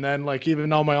loved it. And then, like, even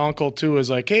now my uncle, too,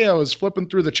 is like, hey, I was flipping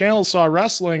through the channel, saw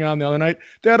wrestling on the other night.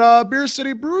 That Beer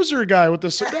City Bruiser guy with the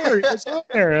cigar, he was out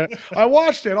there. I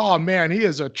watched it. Oh, man, he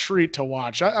is a treat to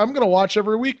watch. I'm going to watch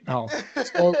every week now.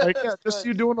 So, like, yeah, just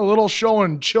you doing a little show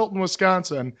in Chilton,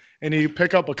 Wisconsin, and you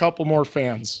pick up a couple more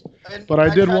fans. But I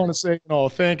did want to say,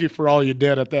 thank you for all you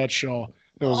did at that show.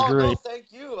 It was great. No,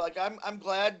 thank you. Like, I'm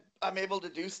glad I'm able to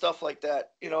do stuff like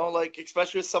that, like,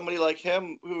 especially with somebody like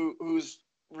him whose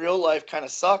real life kind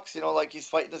of sucks, like, he's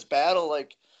fighting this battle.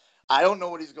 Like, I don't know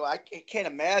what he's going. I can't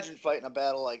imagine fighting a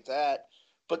battle like that.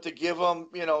 But to give him,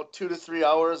 2 to 3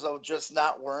 hours of just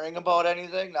not worrying about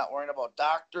anything, not worrying about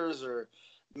doctors or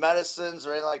medicines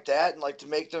or anything like that, and like to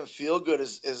make them feel good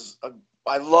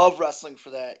I love wrestling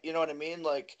for that. You know what I mean?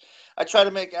 Like I try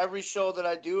to make every show that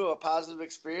I do a positive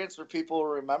experience where people will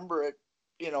remember it,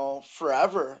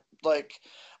 forever. Like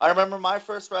I remember my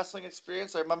first wrestling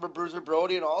experience. I remember Bruiser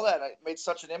Brody and all that. It made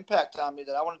such an impact on me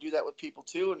that I want to do that with people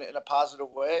too, in a positive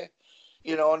way.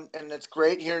 And it's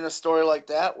great hearing a story like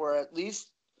that where at least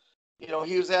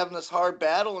he was having this hard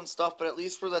battle and stuff, but at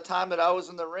least for the time that I was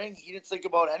in the ring, he didn't think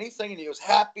about anything and he was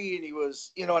happy and he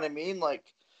was, you know what I mean? Like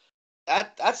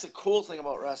that's the cool thing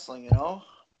about wrestling.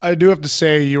 I do have to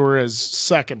say you were his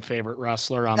second favorite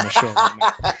wrestler on the show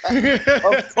right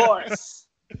now. Of course.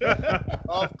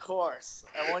 Of course.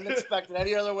 I wouldn't expect it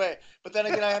any other way. But then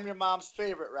again, I am your mom's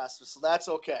favorite wrestler, so that's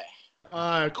okay.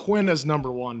 Quinn is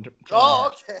number one.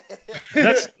 Oh, okay.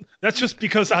 That's just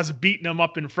because I was beating him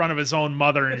up in front of his own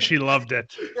mother and she loved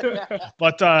it.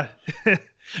 But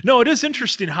no, it is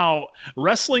interesting how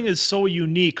wrestling is so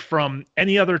unique from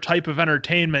any other type of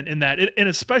entertainment in that, and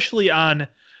especially on,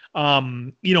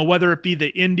 whether it be the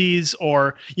indies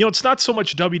or, it's not so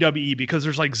much WWE because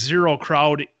there's like zero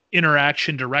crowd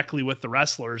interaction directly with the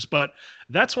wrestlers. But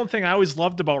that's one thing I always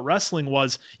loved about wrestling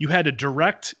was you had a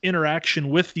direct interaction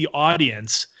with the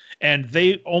audience and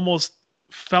they almost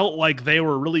felt like they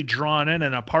were really drawn in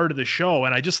and a part of the show.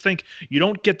 And I just think you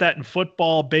don't get that in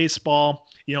football, baseball,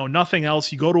 nothing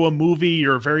else. You go to a movie,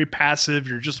 you're very passive,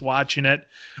 you're just watching it.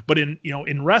 But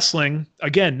in wrestling,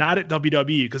 again, not at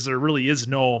WWE because there really is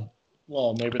no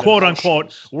maybe quote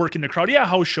unquote working the crowd. Yeah,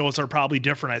 house shows are probably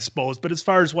different, I suppose. But as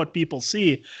far as what people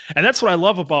see, and that's what I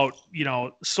love about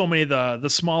so many of the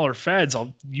smaller feds,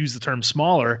 I'll use the term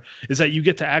smaller, is that you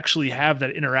get to actually have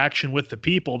that interaction with the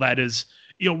people that is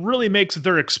really makes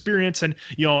their experience. And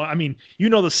I mean,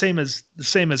 the same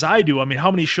as I do. I mean, how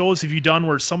many shows have you done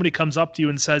where somebody comes up to you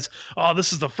and says, "Oh,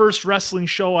 this is the first wrestling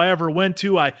show I ever went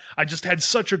to. I just had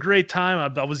such a great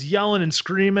time. I was yelling and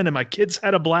screaming and my kids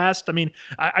had a blast." I mean,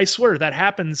 I swear that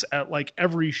happens at like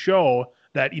every show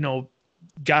that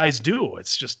guys do.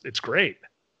 It's great.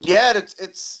 Yeah,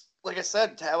 it's like I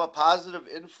said, to have a positive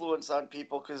influence on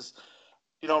people, because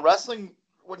wrestling,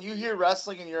 when you hear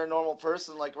wrestling and you're a normal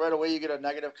person, like right away you get a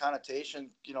negative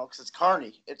connotation, because it's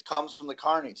carny. It comes from the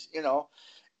carnies,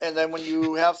 And then when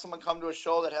you have someone come to a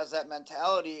show that has that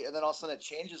mentality, and then all of a sudden it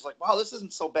changes, like, wow, this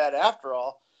isn't so bad after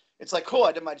all. It's like, cool,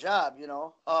 I did my job,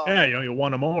 Yeah, you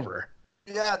won them over.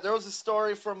 Yeah, there was a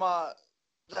story from I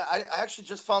actually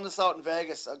just found this out in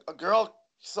Vegas. A girl.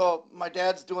 So my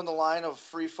dad's doing the line of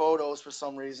free photos for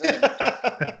some reason.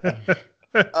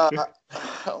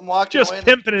 I'm walking just away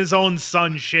pimping his own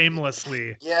son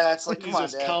shamelessly. Yeah, it's like, he's come on,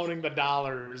 just Dad. counting the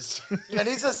dollars. Yeah, and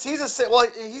he's just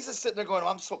sitting there going,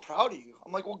 "I'm so proud of you."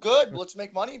 I'm like, "Well, good. Let's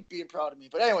make money being proud of me."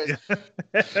 But anyways,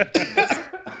 this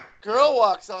girl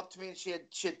walks up to me and she had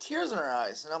tears in her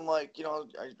eyes, and I'm like,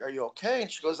 "Are you okay?"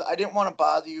 And she goes, "I didn't want to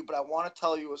bother you, but I want to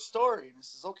tell you a story." And I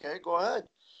says, "Okay, go ahead."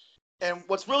 And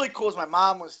what's really cool is my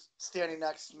mom was standing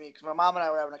next to me, because my mom and I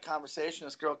were having a conversation.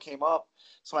 This girl came up,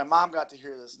 so my mom got to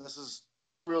hear this, and this is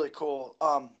really cool.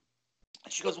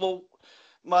 She goes, "Well,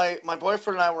 my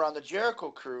boyfriend and I were on the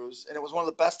Jericho cruise, and it was one of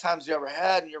the best times you ever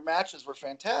had, and your matches were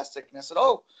fantastic." And I said,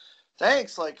 "Oh,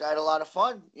 thanks. Like, I had a lot of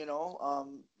fun.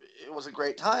 It was a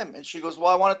great time." And she goes,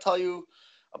 "Well, I want to tell you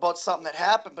about something that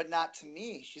happened, but not to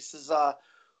me." She says,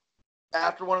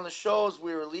 after one of the shows,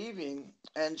 we were leaving,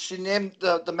 and she named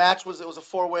the match it was a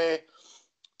 4-way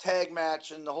tag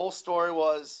match, and the whole story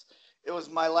was it was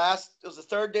the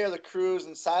third day of the cruise,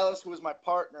 and Silas, who was my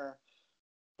partner,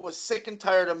 was sick and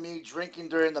tired of me drinking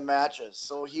during the matches,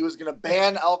 so he was going to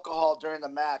ban alcohol during the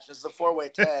match. This is a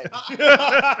 4-way tag.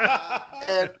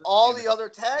 And all the other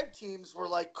tag teams were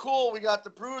like, "Cool, we got the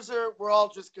Bruiser, we're all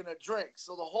just going to drink."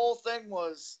 So the whole thing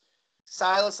was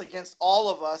Silas against all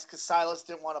of us, because Silas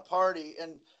didn't want to party,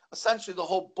 and essentially the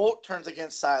whole boat turns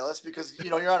against Silas because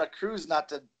you're on a cruise not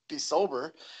to be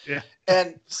sober. Yeah.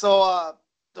 And so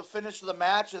the finish of the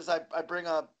match is I bring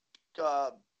a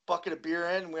bucket of beer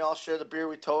in, and we all share the beer,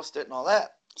 we toast it and all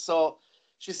that. So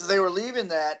she says they were leaving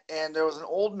that, and there was an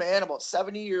old man about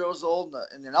 70 years old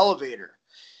in an elevator,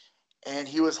 and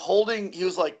he was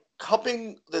like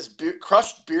cupping this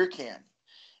crushed beer can.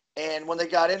 And when they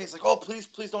got in, he's like, "Oh, please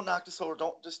don't knock this over.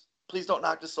 Please don't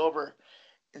knock this over."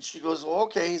 And she goes, "Well,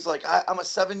 okay." He's like, I'm a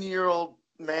 70-year-old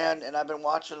man, and I've been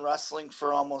watching wrestling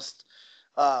for almost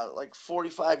like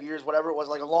 45 years, whatever it was,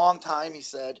 like a long time," he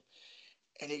said.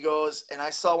 And he goes, "And I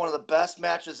saw one of the best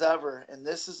matches ever, and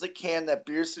this is the can that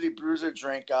Beer City Bruiser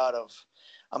drank out of.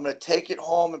 I'm going to take it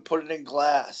home and put it in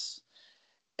glass."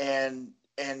 And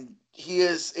he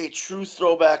is a true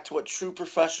throwback to what true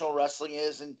professional wrestling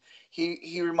is. And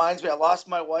he reminds me, I lost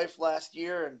my wife last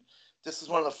year, and this is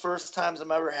one of the first times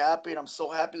I'm ever happy, and I'm so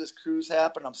happy this cruise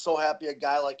happened. I'm so happy a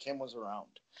guy like him was around.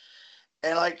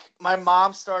 And like my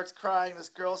mom starts crying, this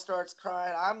girl starts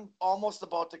crying. I'm almost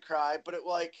about to cry, but it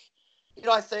like, you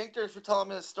know, I thanked her for telling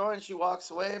me the story, and she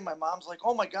walks away. And my mom's like,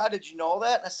 "Oh my God, did you know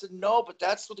that?" And I said, "No, but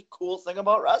that's what the cool thing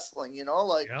about wrestling, you know,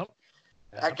 like Yep.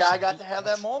 that guy got to have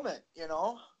that moment, you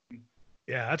know."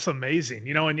 Yeah, that's amazing.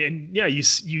 You know, and yeah, you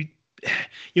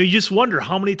just wonder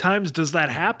how many times does that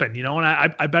happen, you know, and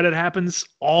I bet it happens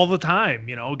all the time.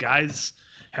 You know, guys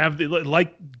have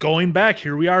like going back,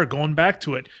 here we are going back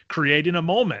to it, creating a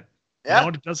moment. Yeah. You know,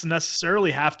 it doesn't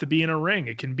necessarily have to be in a ring.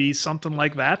 It can be something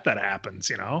like that happens,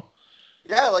 you know?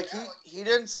 Yeah, like he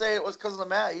didn't say it was because of the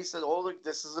mat. He said, "Oh, look,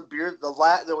 this is a beer.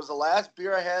 There was the last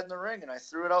beer I had in the ring, and I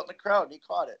threw it out in the crowd, and he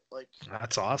caught it." Like,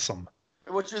 That's awesome.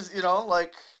 which is, you know,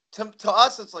 like to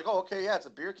us, it's like, "Oh, okay, yeah, it's a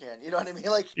beer can." You know what I mean?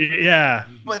 Like, Yeah.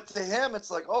 but to him,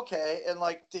 it's like, okay, and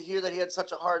like to hear that he had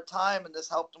such a hard time, and this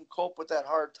helped him cope with that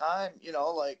hard time. You know,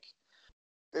 like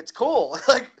it's cool.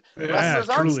 Like Yeah, wrestlers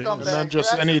aren't truly. scumbags. And then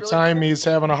just They're actually any really time cool. he's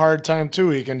having a hard time too,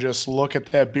 he can just look at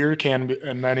that beer can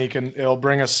and then it'll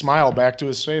bring a smile back to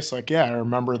his face. Like, yeah, I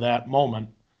remember that moment.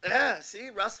 Yeah,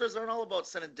 see, wrestlers aren't all about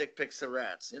sending dick pics to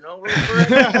rats. You know,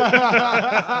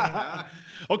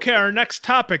 Okay, our next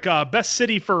topic, best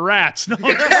city for rats. No,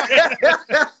 well, I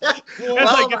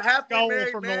I'm get a happily scowl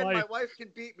married from the man. My wife. wife can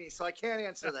beat me, so I can't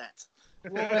answer that.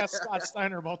 We'll ask Scott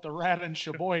Steiner about the rat in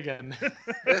Sheboygan.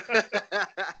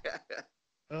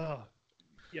 Oh,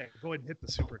 yeah, go ahead and hit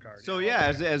the super card. So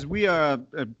yeah, as we know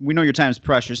your time is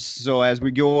precious. So as we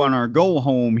go on our go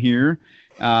home here,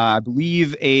 I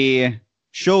believe a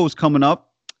show's coming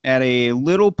up at a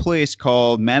little place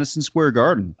called Madison Square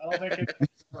Garden. I don't think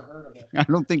anyone's ever heard of it. I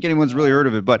don't think anyone's really heard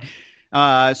of it, but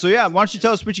so yeah, why don't you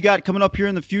tell us what you got coming up here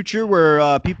in the future,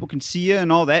 where people can see you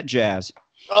and all that jazz.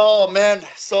 Oh man,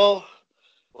 so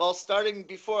well, starting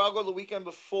before I'll go the weekend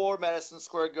before Madison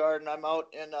Square Garden. I'm out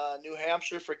in New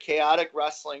Hampshire for Chaotic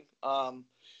Wrestling,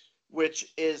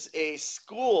 which is a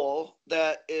school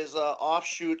that is an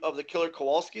offshoot of the Killer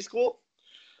Kowalski School.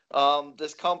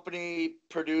 This company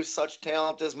produced such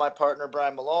talent as my partner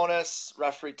Brian Malonis,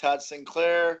 referee Todd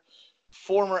Sinclair,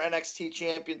 former NXT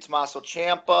champion Tommaso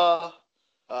Ciampa,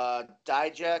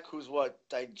 Dijak, who's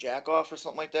Dijakoff or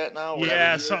something like that now.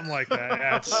 Yeah, something like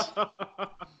that.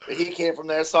 He came from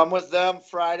there, so I'm with them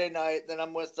Friday night. Then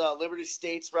I'm with Liberty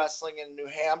States Wrestling in New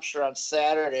Hampshire on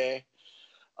Saturday.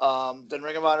 Then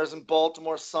Ring of Honor's in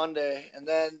Baltimore Sunday. And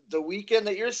then the weekend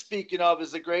that you're speaking of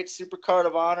is a great Supercard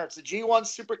of Honor. It's a G1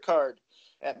 Supercard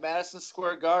at Madison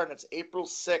Square Garden. It's April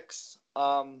 6th.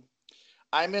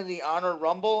 I'm in the Honor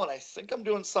Rumble, and I think I'm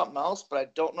doing something else, but I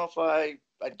don't know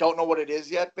I don't know what it is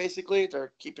yet, basically.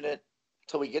 They're keeping it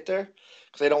till we get there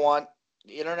because they don't want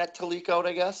the internet to leak out,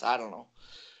 I guess. I don't know.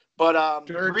 But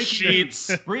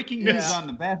Breaking news on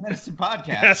the Bad Medicine podcast.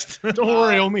 Yes. Don't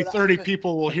worry, only 30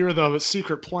 people will hear the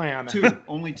secret plan.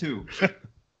 Only two.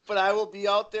 But I will be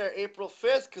out there April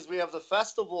 5th because we have the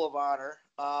Festival of Honor.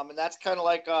 And that's kind of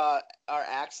like our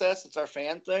access. It's our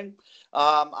fan thing.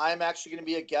 I'm actually going to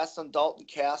be a guest on Dalton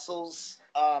Castle's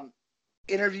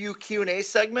interview Q&A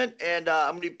segment. And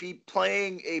I'm going to be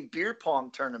playing a beer pong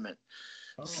tournament.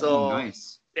 So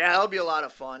nice. Yeah, that'll be a lot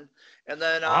of fun. And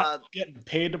then getting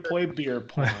paid to play beer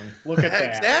pong. Look at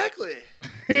that. Exactly.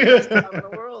 Best time in the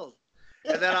world.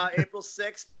 And then April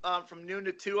 6th, from noon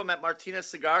to 2, I'm at Martinez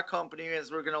Cigar Company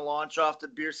as we're going to launch off the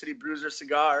Beer City Bruiser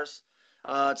cigars.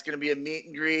 It's going to be a meet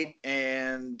and greet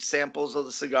and samples of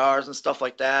the cigars and stuff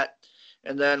like that.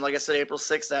 And then, like I said, April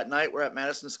 6th that night, we're at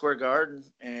Madison Square Garden.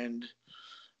 And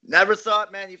never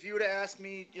thought, man, if you would have asked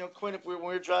me, Quinn, when we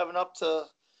were driving up to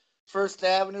First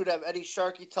Avenue to have Eddie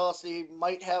Sharkey tell us he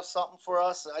might have something for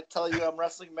us, I'd tell you I'm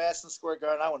wrestling Madison Square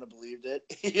Garden. I wouldn't have believed it,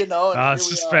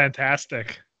 This is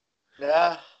fantastic.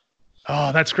 Yeah.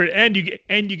 Oh, that's great. And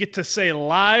you get to say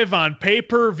live on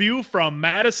pay-per-view from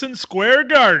Madison Square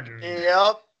Garden.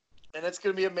 Yep. And it's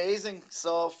going to be amazing.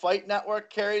 So Fight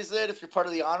Network carries it. If you're part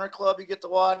of the Honor Club, you get to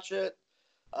watch it.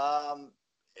 The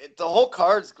whole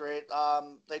card's great.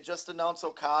 They just announced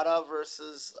Okada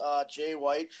versus Jay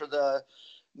White for the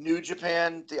New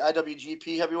Japan, the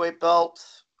IWGP heavyweight belt,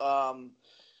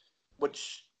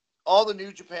 which all the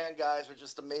New Japan guys are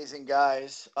just amazing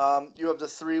guys. You have the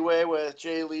three-way with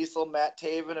Jay Lethal, Matt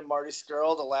Taven, and Marty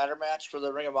Scurll, the ladder match for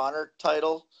the Ring of Honor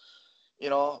title.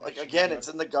 Again, it's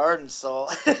in the Garden, so.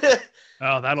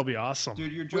 Oh, that'll be awesome.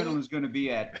 Dude, your gentleman's going to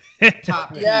be at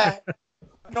top. Yeah.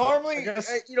 Normally, I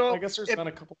guess there's been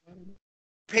a couple.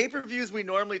 Pay-per-views, we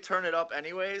normally turn it up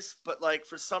anyways, but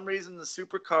for some reason, the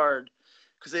super card,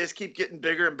 because they just keep getting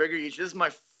bigger and bigger each. This is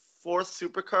my fourth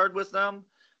super card with them.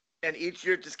 and each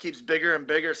year it just keeps bigger and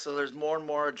bigger. So there's more and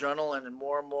more adrenaline and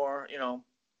more,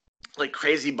 like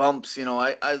crazy bumps.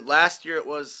 I last year it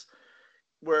was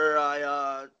where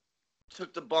I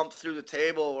took the bump through the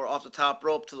table or off the top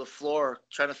rope to the floor,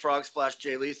 trying to frog splash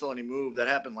Jay Lethal, and he moved. That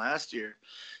happened last year,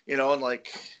 and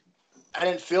like I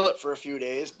didn't feel it for a few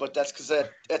days, but that's because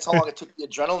that's how long it took the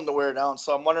adrenaline to wear down.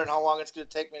 So I'm wondering how long it's going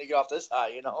to take me to get off this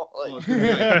high, Well, it's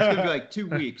gonna be like 2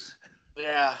 weeks.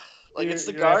 Yeah, like it's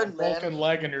the You're at garden, a broken man.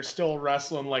 leg and you're still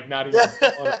wrestling like not even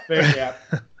on a thing yet.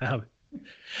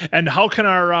 And how can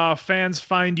our fans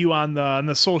find you on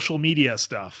the social media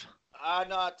stuff? On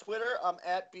Twitter, I'm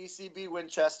at BCB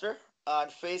Winchester. On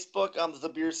Facebook, I'm the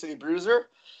Beer City Bruiser.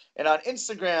 And on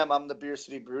Instagram, I'm the Beer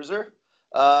City Bruiser.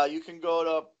 You can go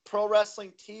to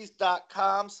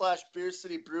prowrestlingtees.com/Beer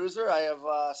City Bruiser. I have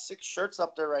 6 shirts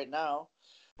up there right now.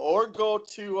 Or go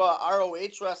to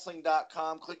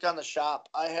ROHwrestling.com, click on the shop.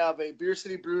 I have a Beer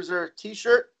City Bruiser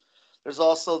t-shirt. There's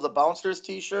also the Bouncers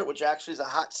t-shirt, which actually is a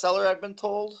hot seller, I've been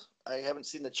told. I haven't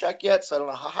seen the check yet, so I don't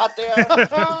know how hot they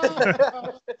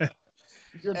are.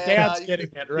 Your dad's getting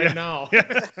it right now.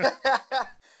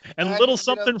 And a little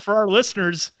something for our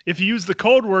listeners. If you use the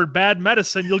code word bad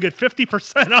medicine, you'll get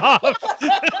 50% off.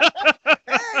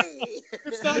 Hey!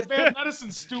 It's not bad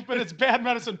medicine, stupid. It's bad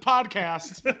medicine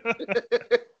podcast.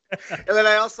 And then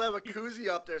I also have a koozie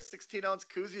up there, 16-ounce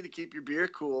koozie to keep your beer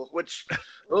cool, which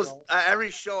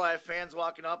every show I have fans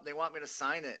walking up and they want me to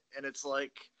sign it. And it's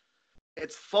like,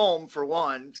 it's foam for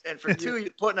one. And for two, you're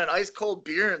putting an ice cold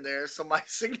beer in there. So my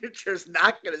signature is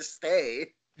not going to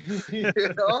stay,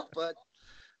 but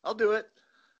I'll do it.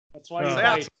 That's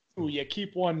why you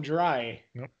keep one dry.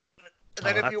 Yep. And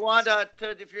then if you want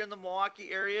if you're in the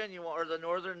Milwaukee area or the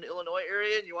Northern Illinois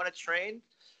area and you want to train,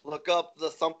 look up the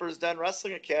Thumper's Den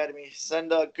Wrestling Academy.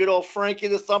 Send good old Frankie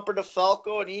the Thumper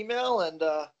DeFalco an email, and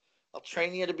I'll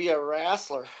train you to be a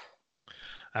wrestler.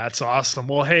 That's awesome.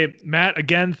 Well, hey, Matt,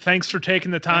 again, thanks for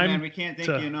taking the time. Hey man, we can't thank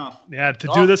you enough. Yeah, to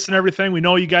do this and everything. We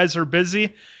know you guys are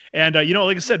busy. And,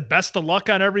 like I said, best of luck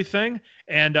on everything.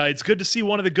 And it's good to see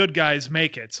one of the good guys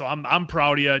make it. So I'm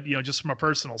proud of you, just from a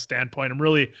personal standpoint. I'm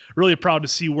really, really proud to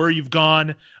see where you've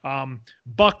gone,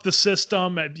 buck the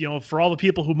system, for all the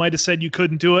people who might have said you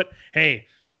couldn't do it. Hey,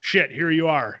 shit, here you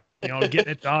are, getting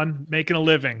it done, making a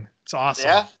living. It's awesome.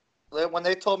 Yeah. When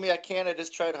they told me I can't, I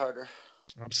just tried harder.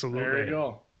 Absolutely. There you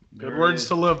go. Good There words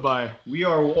to live by. We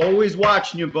are always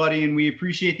watching you, buddy, and we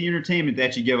appreciate the entertainment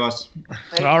that you give us.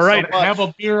 All right. Have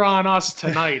a beer on us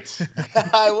tonight.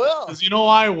 I will. Because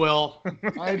I will.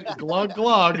 Glug,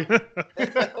 glug.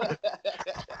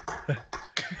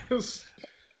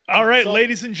 All right,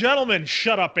 ladies and gentlemen,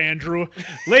 shut up, Andrew.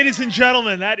 Ladies and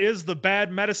gentlemen, that is the Bad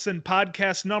Medicine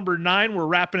podcast number 9. We're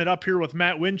wrapping it up here with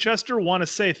Matt Winchester. Want to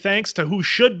say thanks to who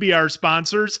should be our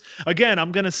sponsors. Again,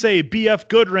 I'm going to say BF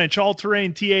Goodwrench, All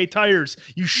Terrain TA Tires.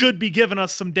 You should be giving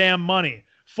us some damn money.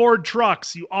 Ford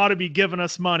Trucks, you ought to be giving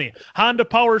us money. Honda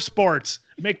Power Sports,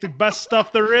 make the best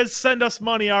stuff there is. Send us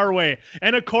money our way.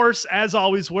 And of course, as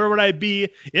always, where would I be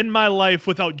in my life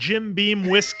without Jim Beam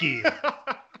whiskey?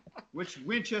 Which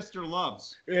Winchester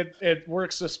loves. It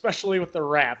works especially with the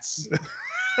rats.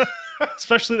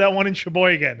 Especially that one in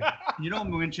Sheboygan.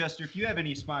 Winchester, if you have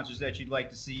any sponsors that you'd like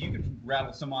to see, you can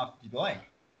rattle some off if you'd like.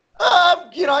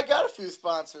 I got a few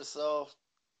sponsors, so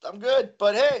I'm good.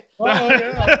 But hey,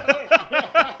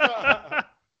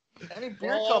 any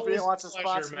beer company that wants to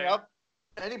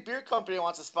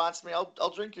sponsor me,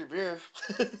 I'll drink your beer.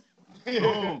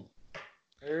 Boom.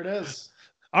 There it is.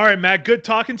 All right, Matt, good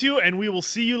talking to you, and we will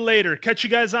see you later. Catch you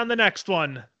guys on the next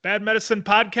one. Bad Medicine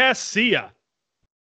Podcast. See ya.